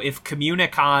 I don't know, if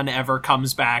Communicon ever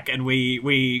comes back and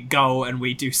we go and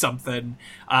we do something,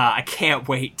 I can't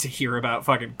wait to hear about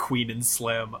fucking Queen and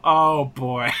Slim. Oh,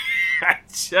 boy. I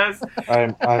just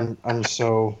I'm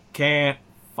so. can't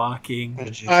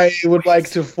fucking... I would like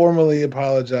to formally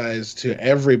apologize to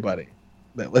everybody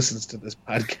that listens to this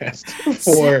podcast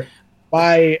for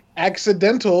my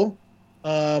accidental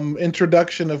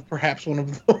introduction of perhaps one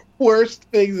of the worst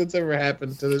things that's ever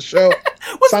happened to the show.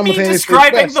 Was me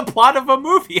describing the plot of a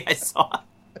movie I saw.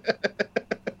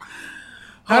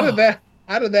 How did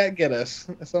that get us?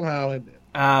 Somehow it did.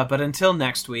 But until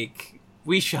next week,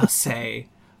 we shall say,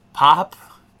 pop,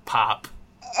 pop.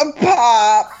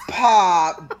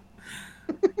 Pop.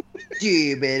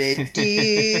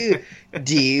 Do-ba-da-do.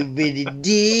 Do-ba-da-do.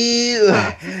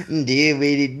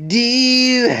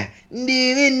 Do-ba-da-do.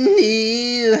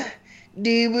 Do-ba-da-do.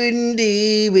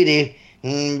 Do-ba-da-do.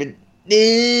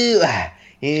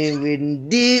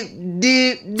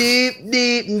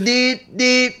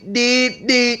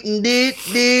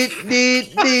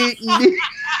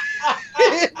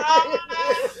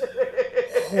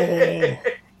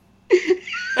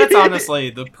 That's honestly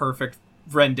the perfect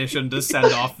rendition to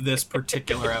send off this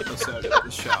particular episode of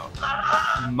the show.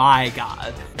 My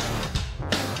God.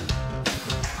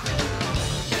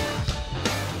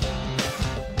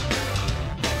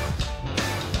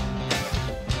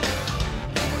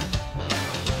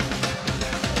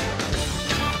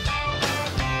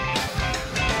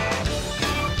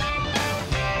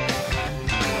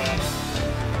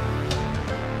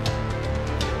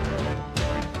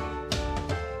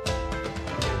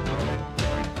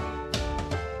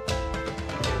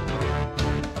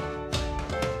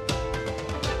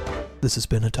 This has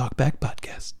been a Talkback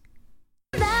Podcast.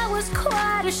 That was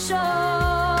quite a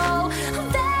show.